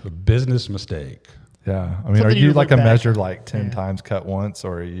 A business mistake. Yeah. I mean, are you like a measure like 10 times cut once,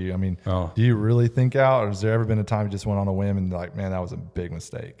 or are you, do you really think out, or has there ever been a time you just went on a whim and like, man, that was a big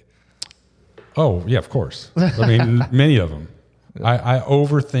mistake? Oh yeah, of course. I mean, many of them. I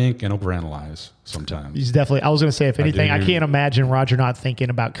overthink and overanalyze sometimes. He's definitely, I was going to say, if anything, I can't imagine Roger not thinking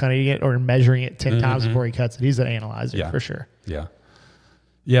about cutting it or measuring it 10 times before he cuts it. He's an analyzer for sure. Yeah.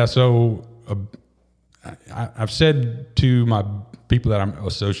 Yeah. So I've said to my people that I'm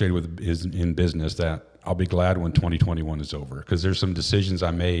associated with in business that I'll be glad when 2021 is over, because there's some decisions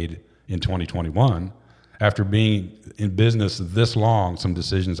I made in 2021 after being in business this long, some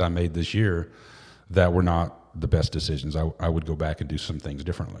decisions I made this year that were not the best decisions. I would go back and do some things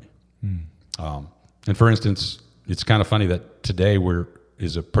differently. And for instance, it's kind of funny that today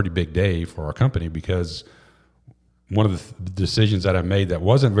is a pretty big day for our company, because one of the decisions that I made that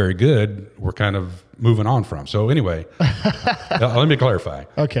wasn't very good, we're kind of moving on from. So anyway, let me clarify.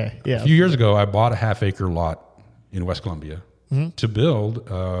 Okay. Yeah. A few years ago, I bought a half-acre lot in West Columbia to build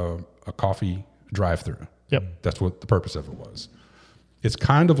a coffee drive-through. Yep. That's what the purpose of it was. It's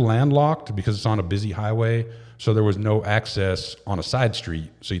kind of landlocked because it's on a busy highway, so there was no access on a side street.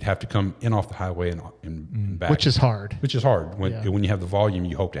 So you'd have to come in off the highway and back. Which is hard. Which is hard when you have the volume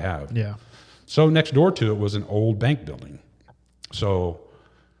you hope to have. Yeah. So next door to it was an old bank building. So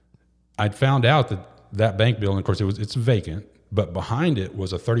I'd found out that bank building, of course, it's vacant, but behind it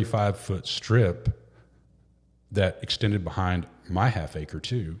was a 35-foot strip that extended behind my half-acre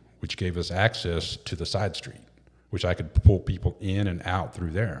too, which gave us access to the side street, which I could pull people in and out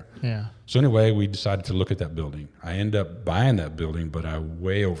through there. Yeah. So anyway, we decided to look at that building. I ended up buying that building, but I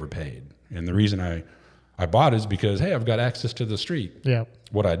way overpaid. And the reason I bought it is because, hey, I've got access to the street. Yeah.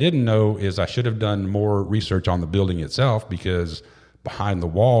 What I didn't know is I should have done more research on the building itself, because behind the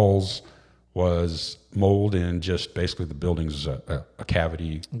walls was mold and just basically the building's a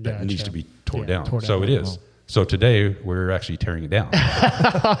cavity that needs to be tore down. So it is. So today we're actually tearing it down.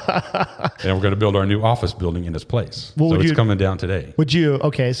 And we're going to build our new office building in its place. So it's coming down today.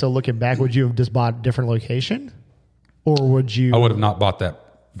 So looking back, would you have just bought a different location? Or would you? I would have not bought that.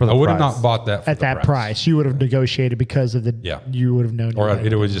 I would have not bought that at that price. You would have negotiated because of you would have known. Or it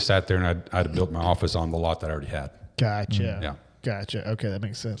would have just sat there and I'd have built my office on the lot that I already had. Gotcha. Yeah. Gotcha. Okay, that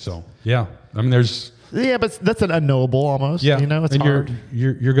makes sense. So yeah, I mean, there's. Yeah, but that's an unknowable almost. Yeah, it's and hard.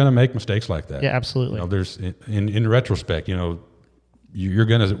 You're going to make mistakes like that. Yeah, absolutely. There's in retrospect, you're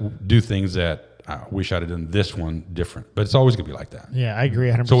going to do things that I wish I'd have done this one different, but it's always going to be like that. Yeah, I agree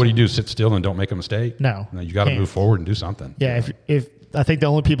 100%. So what do? Sit still and don't make a mistake? No, you got to move forward and do something. Yeah, if I think the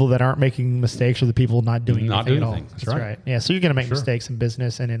only people that aren't making mistakes are the people not doing anything at all. That's right. Yeah, so you're going to make mistakes in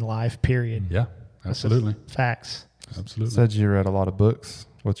business and in life. Period. Yeah, absolutely. Facts. Absolutely. Said you read a lot of books.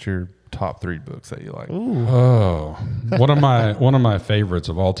 What's your top 3 books that you like? Ooh. Oh, one of my favorites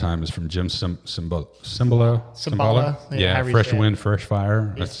of all time is from Jim Cimbala. Yeah, Fresh Wind, Fresh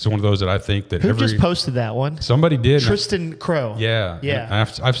Fire. Yes. It's one of those that I think that Who just posted that one? Somebody did. Tristan Crow. Yeah. Yeah.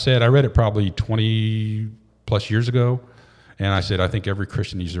 I've said I read it probably 20 plus years ago, and I said I think every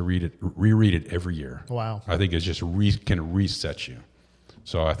Christian needs to reread it every year. Wow. I think it's just can reset you.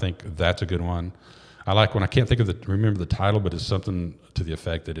 So I think that's a good one. I like when I can't think of remember the title, but it's something to the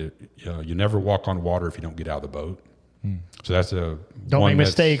effect that you never walk on water if you don't get out of the boat. So that's don't make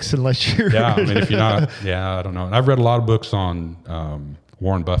mistakes unless you're. Yeah, I mean if you're not. Yeah, I don't know. And I've read a lot of books on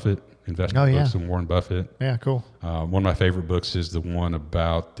Warren Buffett, investment books on Warren Buffett. Yeah, cool. One of my favorite books is the one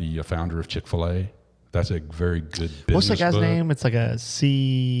about the founder of Chick-fil-A, That's a very good business What's that guy's book. name? It's like a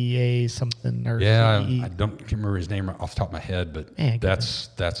CA something or Yeah, CE. I can't remember his name off the top of my head, but Man, that's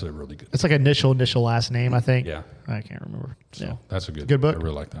a really good. It's like initial last name, I think. Yeah. I can't remember. So Yeah. that's a good book. I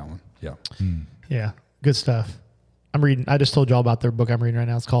really like that one. Yeah. Yeah. Good stuff. I'm reading. I just told y'all about their book I'm reading right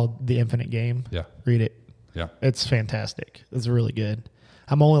now. It's called The Infinite Game. Yeah. Read it. Yeah. It's fantastic. It's really good.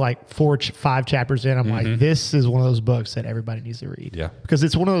 I'm only like 5 chapters in. I'm like, this is one of those books that everybody needs to read. Yeah. Because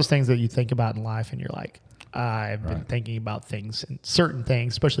it's one of those things that you think about in life and you're like, I've been thinking about things and certain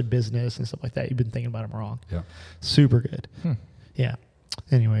things, especially business and stuff like that. You've been thinking about them wrong. Yeah. Super good. Yeah.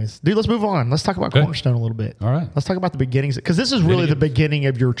 Anyways, dude, let's move on. Let's talk about Cornerstone a little bit. All right. Let's talk about the beginnings because this is really the beginning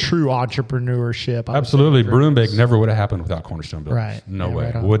of your true entrepreneurship. I would say. Absolutely. Broombeck never would have happened without Cornerstone Builders. Right. No Yeah, way.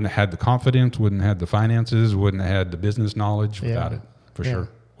 right on. Wouldn't have had the confidence, wouldn't have had the finances, wouldn't have had the business knowledge without Yeah. it. For Yeah. sure.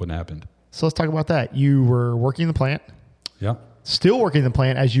 Wouldn't have happened. So let's talk about that. You were working the plant, Yeah. still working the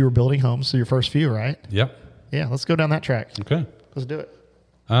plant as you were building homes. So your first few, right? Yep. Yeah. Let's go down that track. Okay. Let's do it.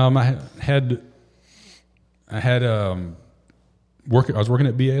 I was working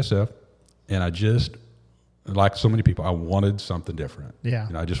at BASF, and I just, like so many people, I wanted something different. Yeah.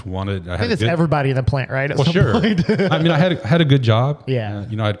 I just wanted. I think that's everybody in the plant, right? At Well, some sure. point. I mean, I had a good job. Yeah.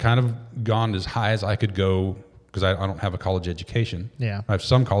 I'd kind of gone as high as I could go because I don't have a college education. Yeah. I have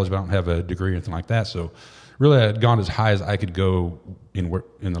some college, but I don't have a degree or anything like that. So, really, I had gone as high as I could go in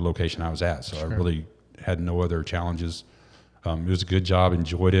the location I was at. So I really had no other challenges. It was a good job,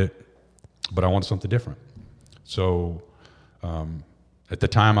 enjoyed it, but I wanted something different. So, at the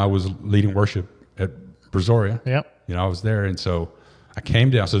time, I was leading worship at Brazoria. Yep. I was there, and so I came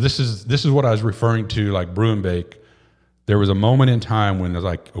down. So this is what I was referring to, like brew and bake. There was a moment in time when I was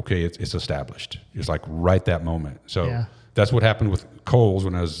like, okay, it's established. It's like right that moment. So that's what happened with Kohl's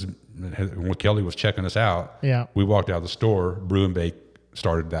when Kelly was checking us out. Yeah. We walked out of the store. Brew and bake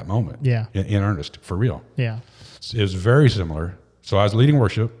started that moment. Yeah. In earnest, for real. Yeah. It was very similar. So I was leading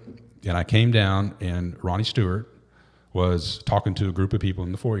worship, and I came down, and Ronnie Stewart was talking to a group of people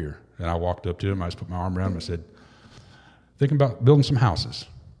in the foyer. And I walked up to him. I just put my arm around him and said, thinking about building some houses.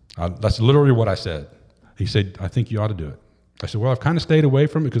 That's literally what I said. He said, I think you ought to do it. I said, well, I've kind of stayed away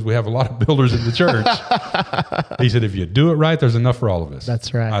from it because we have a lot of builders in the church. He said, if you do it right, there's enough for all of us.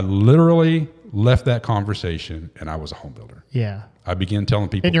 That's right. I literally left that conversation, and I was a home builder. Yeah. I began telling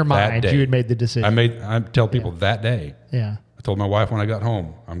people In your that mind, day. you had made the decision. I tell people that day. Yeah. I told my wife when I got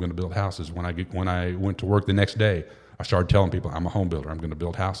home, I'm going to build houses. When I went to work the next day, I started telling people I'm a home builder. I'm going to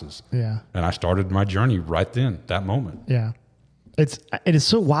build houses. Yeah. And I started my journey right then, that moment. Yeah. It is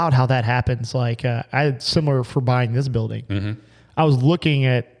so wild how that happens. Like I had similar for buying this building. Mm-hmm. I was looking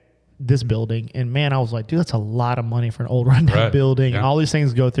at this building and man, I was like, dude, that's a lot of money for an old rundown building. Yeah. And all these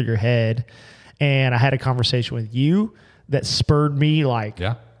things go through your head. And I had a conversation with you that spurred me like,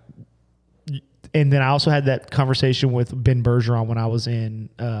 Yeah. and then I also had that conversation with Ben Bergeron when I was in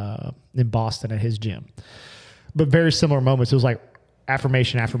Boston at his gym. But very similar moments. It was like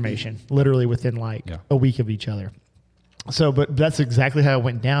affirmation, literally within like a week of each other. So, but that's exactly how it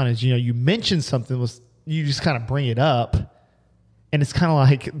went down is, you mentioned something you just kind of bring it up and it's kind of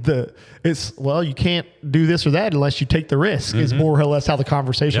like you can't do this or that unless you take the risk is more or less how the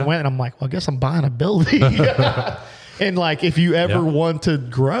conversation went. And I'm like, well, I guess I'm buying a building. And like, if you ever want to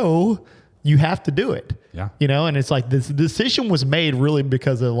grow, you have to do it. Yeah. And it's like this decision was made really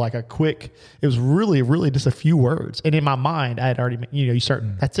because of like it was really, really just a few words. And in my mind, I had already, you start,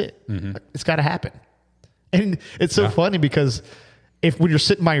 that's it. Mm-hmm. It's got to happen. And it's so funny because when you're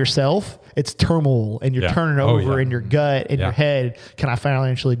sitting by yourself, it's turmoil and you're turning over in your gut and your head. Can I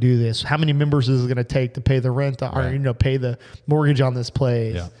financially do this? How many members is it going to take to pay the rent or, pay the mortgage on this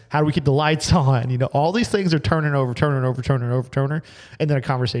place? Yeah. How do we keep the lights on? All these things are turning over. And then a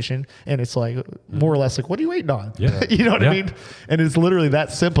conversation and it's like more or less like, what are you waiting on? Yeah. You know what I mean? And it's literally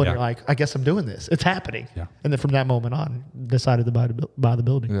that simple. And Yeah. you're like, I guess I'm doing this. It's happening. Yeah. And then from that moment on, decided to buy the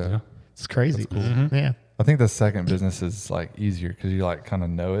building. Yeah. It's crazy. That's cool. Mm-hmm. Yeah. I think the second business is like easier because you like kind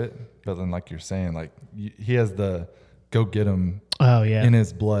of know it, but then like you're saying, like he has the go get him in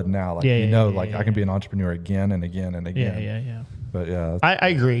his blood now. Like I can be an entrepreneur again and again and again. Yeah. But yeah, I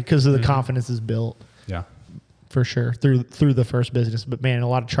agree because of the confidence is built. Yeah. For sure through the first business, but man, a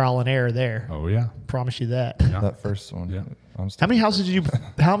lot of trial and error there. Oh yeah. Promise you that. Yeah. that first one. Yeah. How many houses did you?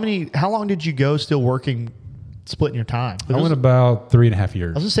 How long did you go still working? Splitting your time. I went about 3.5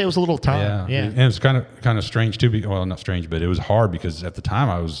 years. I was gonna say it was a little time. Yeah. And it's kind of strange too. Well, not strange, but it was hard because at the time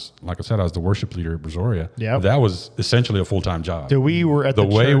I was, like I said, I was the worship leader at Brazoria. Yeah. That was essentially a full-time job. Dude, we were at the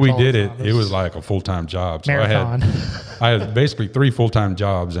way church we all did the it. time. It was like a full-time job. So marathon. I had basically 3 full-time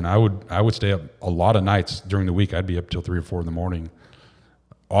jobs, and I would stay up a lot of nights during the week. I'd be up till 3 or 4 in the morning,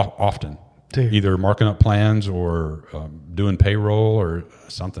 often. either marking up plans or doing payroll or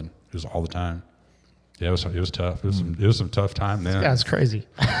something. It was all the time. Yeah, it was tough. It was some tough time then. That's crazy.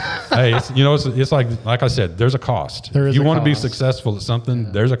 Hey, it's like I said, there's a cost. If you want to be successful at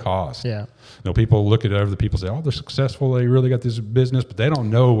something, there's a cost. Yeah. People look at other people and say, oh, they're successful. They really got this business, but they don't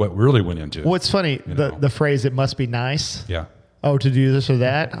know what really went into it. Well, it's funny, the phrase, it must be nice. Yeah. Oh, to do this or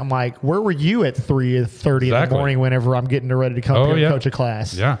that. I'm like, where were you at 3:30 in the morning whenever I'm getting ready to come here and coach a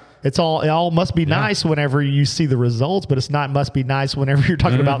class? Yeah. It all must be nice whenever you see the results, but it's not must be nice whenever you're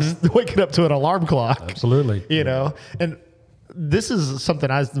talking about waking up to an alarm clock. Absolutely. And this is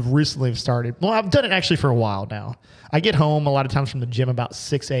something I recently have started. Well, I've done it actually for a while now. I get home a lot of times from the gym about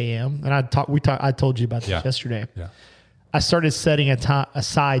 6 a.m. and I told you about this yesterday. Yeah. I started setting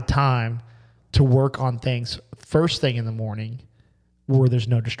aside time to work on things first thing in the morning where there's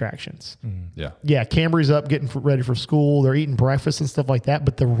no distractions. Yeah. Yeah. Camry's up getting ready for school. They're eating breakfast and stuff like that.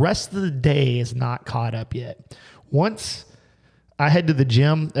 But the rest of the day is not caught up yet. Once I head to the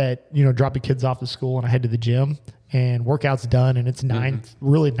gym drop the kids off to school and I head to the gym and workout's done and it's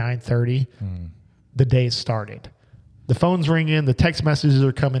 9:30, the day is started. The phone's ringing, the text messages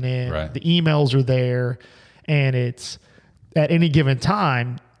are coming in, the emails are there, and it's at any given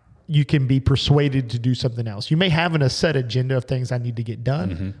time, you can be persuaded to do something else. You may have a set agenda of things I need to get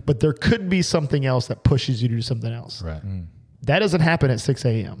done, but there could be something else that pushes you to do something else. Right. That doesn't happen at 6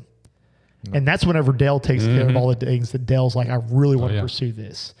 a.m. No. And that's whenever Dale takes care of all the things that Dale's like, I really want to pursue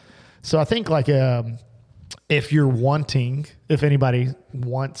this. So I think if anybody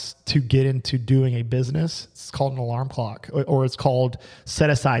wants to get into doing a business, it's called an alarm clock, or it's called set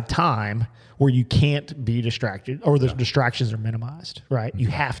aside time where you can't be distracted or the distractions are minimized, right? You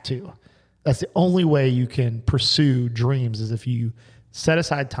have to. That's the only way you can pursue dreams is if you set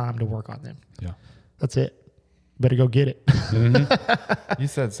aside time to work on them. Yeah. That's it. Better go get it. You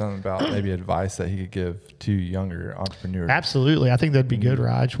said something about maybe advice that he could give to younger entrepreneurs. Absolutely. I think that'd be good,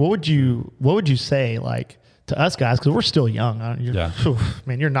 Raj. What would you say to us guys? Because we're still young.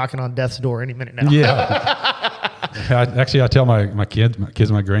 Man, you're knocking on death's door any minute now. Yeah. I tell my kids, my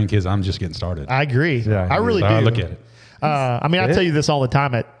grandkids, I'm just getting started. I agree. Yeah, I really do. I look at it. I tell you this all the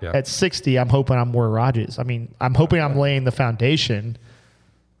time. At 60, I'm hoping I'm where Raj is. I'm hoping I'm laying the foundation,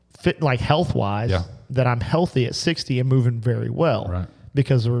 health wise, that I'm healthy at 60 and moving very well,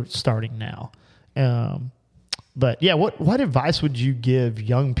 because we're starting now. But yeah, what advice would you give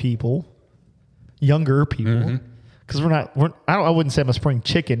younger people? Because I wouldn't say I'm a spring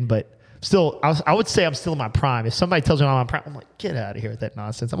chicken, but still, I would say I'm still in my prime. If somebody tells me I'm in my prime, I'm like, get out of here with that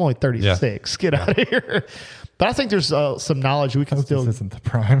nonsense. I'm only 36. Get out of here. But I think there's some knowledge we can still. This isn't the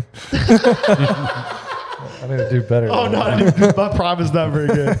prime. I need to do better. Oh no, my prime is not very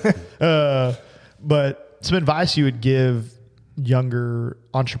good. But some advice you would give younger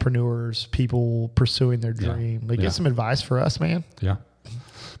entrepreneurs, people pursuing their dream. Get some advice for us, man. Yeah,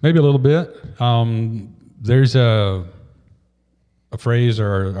 maybe a little bit. There's a phrase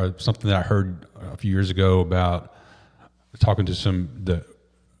or something that I heard a few years ago about talking to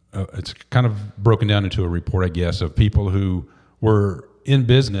it's kind of broken down into a report, I guess, of people who were in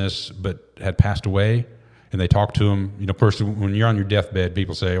business but had passed away, and they talked to them. Of course, when you're on your deathbed,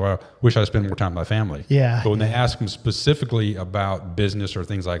 people say, well, I wish I spent more time with my family. Yeah. But when they ask them specifically about business or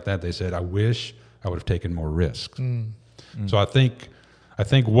things like that, they said, I wish I would have taken more risks. So I think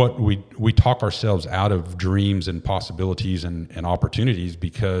what we talk ourselves out of dreams and possibilities and opportunities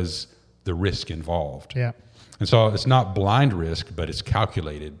because the risk involved. Yeah. And so it's not blind risk, but it's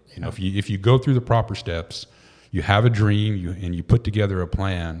calculated. If you go through the proper steps, you have a dream, and you put together a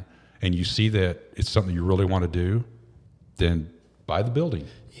plan, and you see that it's something you really want to do, then buy the building.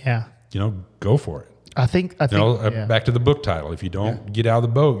 Yeah. Go for it. I think back to the book title. If you don't get out of the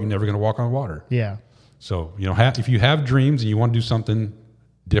boat, you're never going to walk on water. Yeah. So, if you have dreams and you want to do something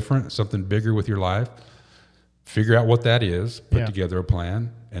different, something bigger with your life, figure out what that is, put together a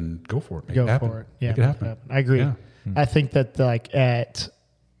plan, and go for it. Make it happen. Yeah, make it happen. I agree. Yeah. I think that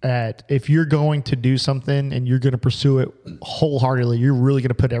if you're going to do something and you're going to pursue it wholeheartedly, you're really going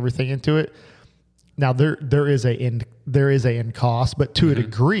to put everything into it. Now there is a end cost, but to a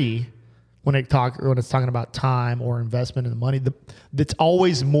degree, when it's talking about time or investment in the money, that's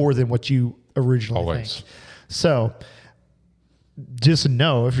always more than what you originally think. So just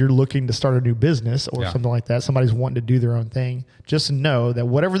know if you're looking to start a new business or something like that, somebody's wanting to do their own thing, just know that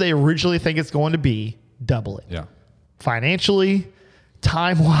whatever they originally think it's going to be, double it. Yeah. Financially,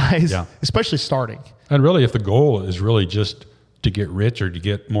 time-wise, especially starting. And really, if the goal is really just to get rich or to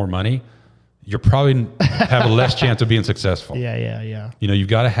get more money, you're probably have a less chance of being successful. Yeah. You know, you've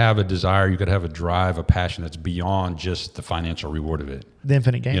got to have a desire, you've got to have a drive, a passion that's beyond just the financial reward of it. The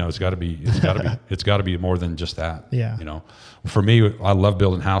infinite game. You know, it's got to be more than just that. Yeah. You know, for me, I love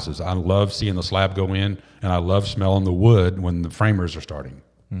building houses. I love seeing the slab go in, and I love smelling the wood when the framers are starting.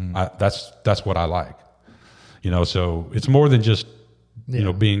 That's what I like. You know, so it's more than just, you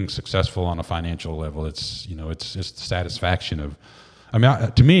know, being successful on a financial level. It's, you know, it's just the satisfaction of, I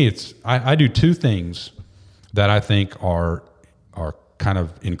mean, to me, I do two things that I think are kind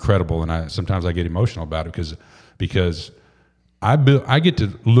of incredible, and sometimes I get emotional about it because I get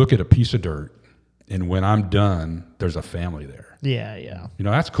to look at a piece of dirt, and when I'm done, there's a family there. Yeah. You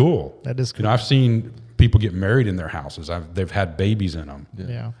know, that's cool. That is cool. You know, I've seen people get married in their houses. They've had babies in them.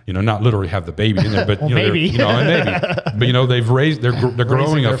 Yeah. You know, not literally have the baby in there, but well, you know, maybe. Maybe. But you know, they're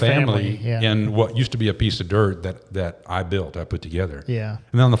growing a family yeah. in what used to be a piece of dirt that I put together. Yeah.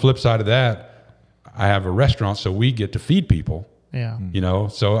 And then on the flip side of that, I have a restaurant, so we get to feed people. Yeah. You know,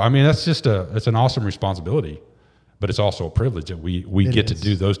 so I mean, it's an awesome responsibility, but it's also a privilege that we get to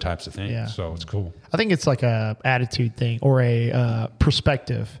do those types of things. Yeah. So it's cool. I think it's like a attitude thing or a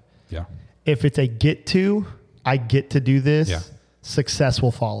perspective. Yeah. If it's a I get to do this, success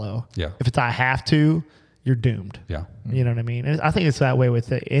will follow. Yeah. If it's I have to, you're doomed. Yeah. You know what I mean? And I think it's that way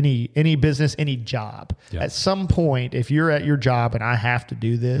with any business, any job. Yeah. At some point, if you're at your job and I have to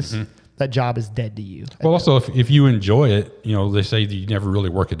do this, that job is dead to you. Well, also, if you enjoy it, you know, they say that you never really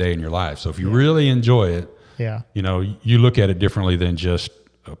work a day in your life. So if you really enjoy it, you know, you look at it differently than just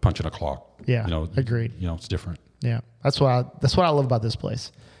punching a clock. Yeah. You know, agreed. You know, it's different. Yeah. That's what I love about this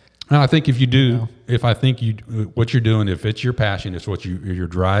place. And I think if you do, what you're doing, if it's your passion, it's what your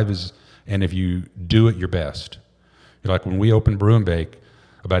drive is, and if you do it your best. Like when we opened Brew and Bake,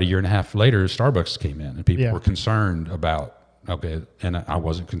 about a year and a half later, Starbucks came in, and people were concerned about, and I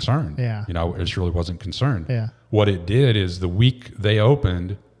wasn't concerned. Yeah. You know, I just really wasn't concerned. Yeah. What it did is the week they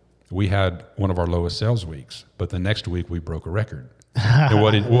opened, we had one of our lowest sales weeks, but the next week we broke a record. And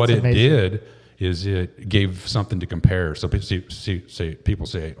what it did is it gave something to compare. So people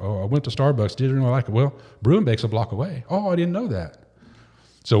say, oh, I went to Starbucks, didn't really like it. Well, Brew and Bake's a block away. Oh, I didn't know that.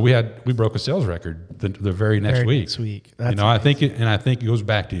 So we broke a sales record the very next week. That's you know, amazing. I think it goes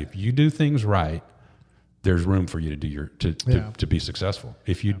back to, if you do things right, there's room for you to do to be successful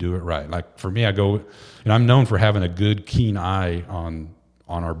if you do it right. Like for me, I go, and I'm known for having a good, keen eye on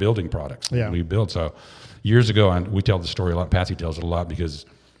our building products that we build. So years ago, and we tell the story a lot, Patsy tells it a lot, because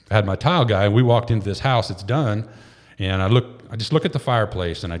I had my tile guy, and we walked into this house, it's done, and I just look at the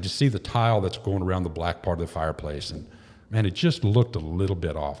fireplace, and I just see the tile that's going around the black part of the fireplace, and man, it just looked a little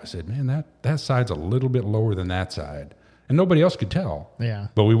bit off. I said, man, that side's a little bit lower than that side. And nobody else could tell. Yeah.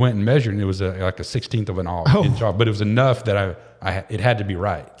 But we went and measured, and it was like a 16th of an inch off, but it was enough that it had to be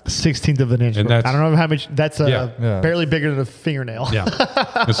right. 16th of an inch. And I don't know how much. That's barely bigger than a fingernail. Yeah.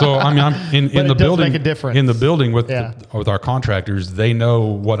 And so I mean, I'm in the building. Make a difference. In the building with our contractors, they know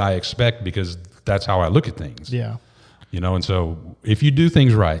what I expect because that's how I look at things. Yeah. You know, and so if you do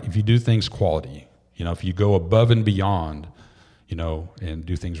things right, if you do things quality, you know, if you go above and beyond, you know, and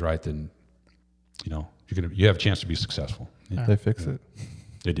do things right, then, you know, you have a chance to be successful. Yeah. They fix it.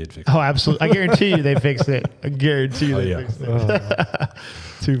 They did fix it. Oh, absolutely. I guarantee you they fixed it. I guarantee you they fixed it.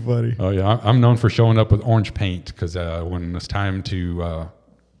 Too funny. Oh, yeah. I'm known for showing up with orange paint because when it's time to,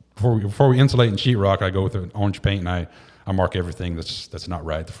 before we insulate and sheetrock, I go with an orange paint, and I mark everything that's not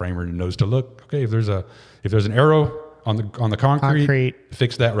right. The framer knows to look. Okay, if there's an arrow on the concrete,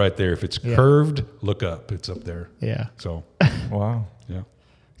 fix that right there. If it's curved, look up. It's up there. Yeah. So. Wow. Yeah.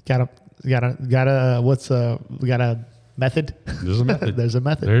 We got a method? There's a method. There's a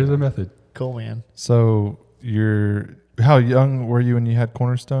method. There's a method. Cool, man. So how young were you when you had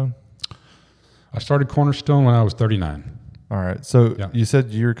Cornerstone? I started Cornerstone when I was 39. All right. So you said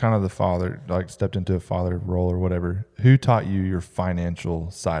you're kind of the father, like stepped into a father role or whatever. Who taught you your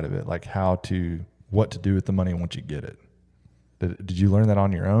financial side of it? Like what to do with the money once you get it? Did you learn that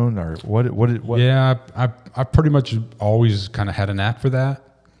on your own, or what? Yeah, I pretty much always kind of had a knack for that.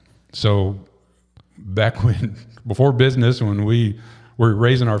 So back before business, when we were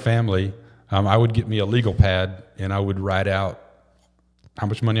raising our family, I would get me a legal pad, and I would write out how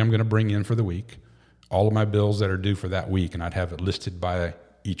much money I'm going to bring in for the week, all of my bills that are due for that week, and I'd have it listed by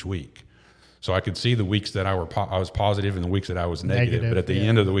each week. So I could see the weeks that I was positive and the weeks that I was negative. But at the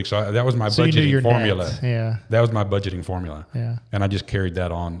end of the week, that was my budgeting formula. Net. Yeah. That was my budgeting formula. Yeah. And I just carried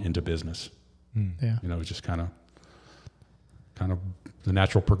that on into business. Yeah. You know, it was just kind of the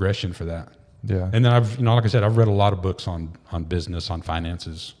natural progression for that. Yeah. And then like I said, I've read a lot of books on business, on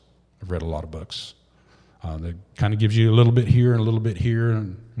finances. I've read a lot of books. That kind of gives you a little bit here and a little bit here,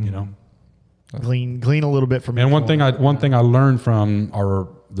 and you know. Glean a little bit from. And one thing I learned from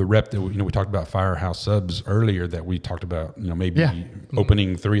the rep that we talked about Firehouse Subs earlier, that we talked about maybe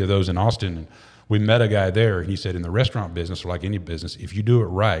opening 3 of those in Austin. And we met a guy there, and he said, in the restaurant business, or like any business, if you do it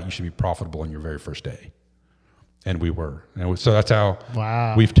right, you should be profitable on your very first day. And we were. And so that's how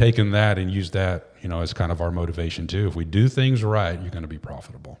we've taken that and used that, as kind of our motivation too. If we do things right, you're going to be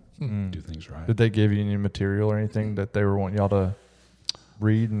profitable. Do things right. Did they give you any material or anything that they were wanting y'all to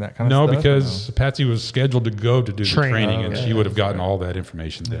read and that kind of stuff? No, because Patsy was scheduled to go to do the training, and she would have gotten all that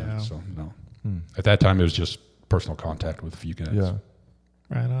information then. Yeah. So no. At that time, it was just personal contact with a few guys. Yeah.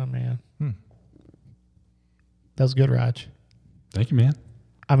 Right on, man. That was good, Raj. Thank you, man.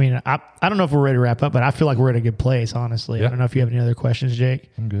 I mean, I don't know if we're ready to wrap up, but I feel like we're at a good place, honestly. Yeah. I don't know if you have any other questions, Jake.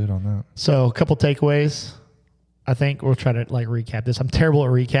 I'm good on that. So a couple takeaways. I think we'll try to recap this. I'm terrible at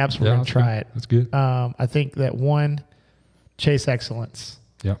recaps. We're going to try it. That's good. I think that one, chase excellence.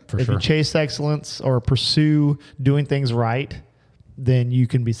 Yeah, for sure. If you chase excellence or pursue doing things right, then you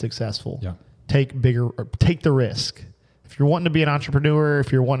can be successful. Yeah. Take the risk. If you're wanting to be an entrepreneur,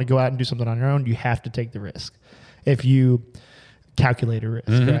 if you're wanting to go out and do something on your own, you have to take the risk. If you calculate a risk,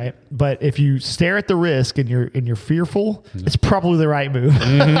 right? But if you stare at the risk and you're fearful, it's probably the right move.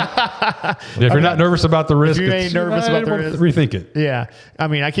 If you're not nervous about the risk, if you ain't nervous about the risk, rethink it. Yeah. I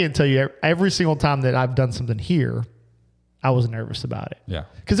mean, I can't tell you every single time that I've done something here, I was nervous about it. Yeah.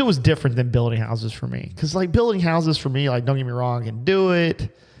 Because it was different than building houses for me. Because like building houses for me, like, don't get me wrong, I can do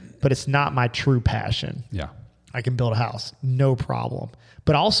it, but it's not my true passion. Yeah. I can build a house, no problem.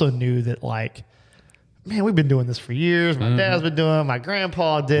 But I also knew that, like, man, we've been doing this for years. My dad's been doing it. My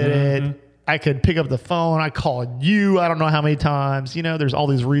grandpa did it. I could pick up the phone. I called you I don't know how many times. There's all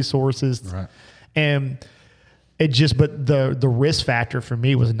these resources. Right. And but the risk factor for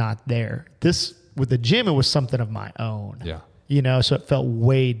me was not there. This, with the gym, it was something of my own. Yeah. So it felt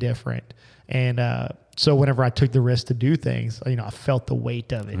way different. And so whenever I took the risk to do things, I felt the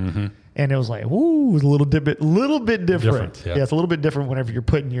weight of it. And it was like, ooh, it's a little bit different. Yeah, it's a little bit different whenever you're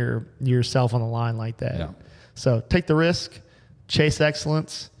putting yourself on the line like that. Yeah. So take the risk, chase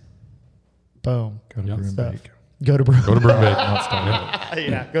excellence. Boom. Go to Broombake. Go to Broombake. Go to Broombake.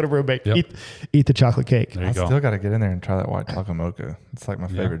 Yeah, go to Broombake. Yep. Eat the chocolate cake. There you go. Still got to get in there and try that white chocolate mocha. It's like my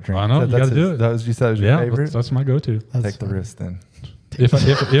favorite drink. I know. You got to do it. You said it was your favorite? That's my go-to. Take the risk then.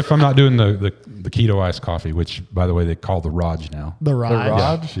 If I'm not doing the keto iced coffee, which, by the way, they call the Raj now. The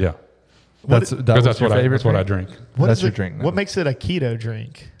Raj? Yeah. That's what I drink. That's your drink now. What makes it a keto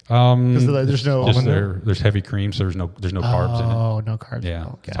drink? Because there's no there's heavy cream, so there's no carbs in it. Oh, no carbs. Yeah,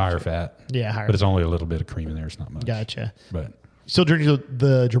 gotcha. It's higher fat. Yeah, higher. But it's only a little bit of cream in there. It's not much. Gotcha. But still drinking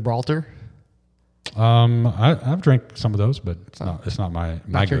the Gibraltar? I've drank some of those, but it's not my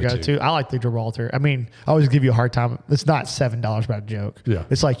go-to. I like the Gibraltar. I mean, I always give you a hard time. It's not $7 about a joke. Yeah.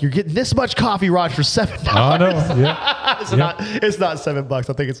 It's like you're getting this much coffee, Raj, for $7. I know. Yeah. It's not $7. I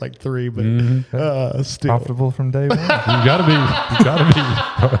think it's like $3, but still profitable from day one. You gotta be.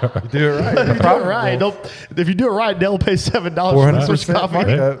 You do it right. You do it right. If you do it right, they'll pay $7 for this coffee.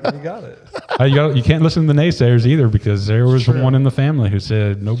 Markup. You got it. You can't listen to the naysayers either, because there was one in the family who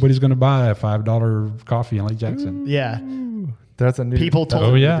said nobody's going to buy a $5 coffee in Lake Jackson. Yeah. That's a new deal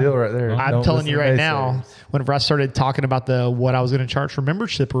right there. I'm telling you right now, whenever I started talking about what I was going to charge for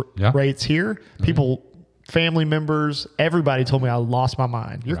membership rates here, people, family members, everybody told me I lost my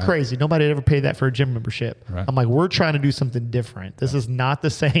mind. You're crazy. Nobody ever paid that for a gym membership. Right. I'm like, we're trying to do something different. This is not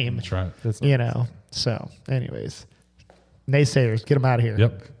the same. That's right. So anyways, naysayers, get them out of here.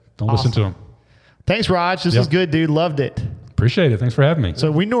 Yep. Don't listen to them. Thanks, Raj. This is good, dude. Loved it. Appreciate it. Thanks for having me.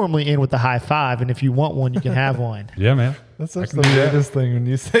 So we normally end with the high five, and if you want one, you can have one. Yeah, man. That's the weirdest thing when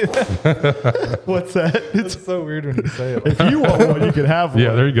you say that. What's that? It's so weird when you say it. If you want one, you can have one.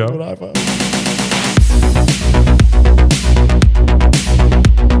 Yeah, there you go. High five.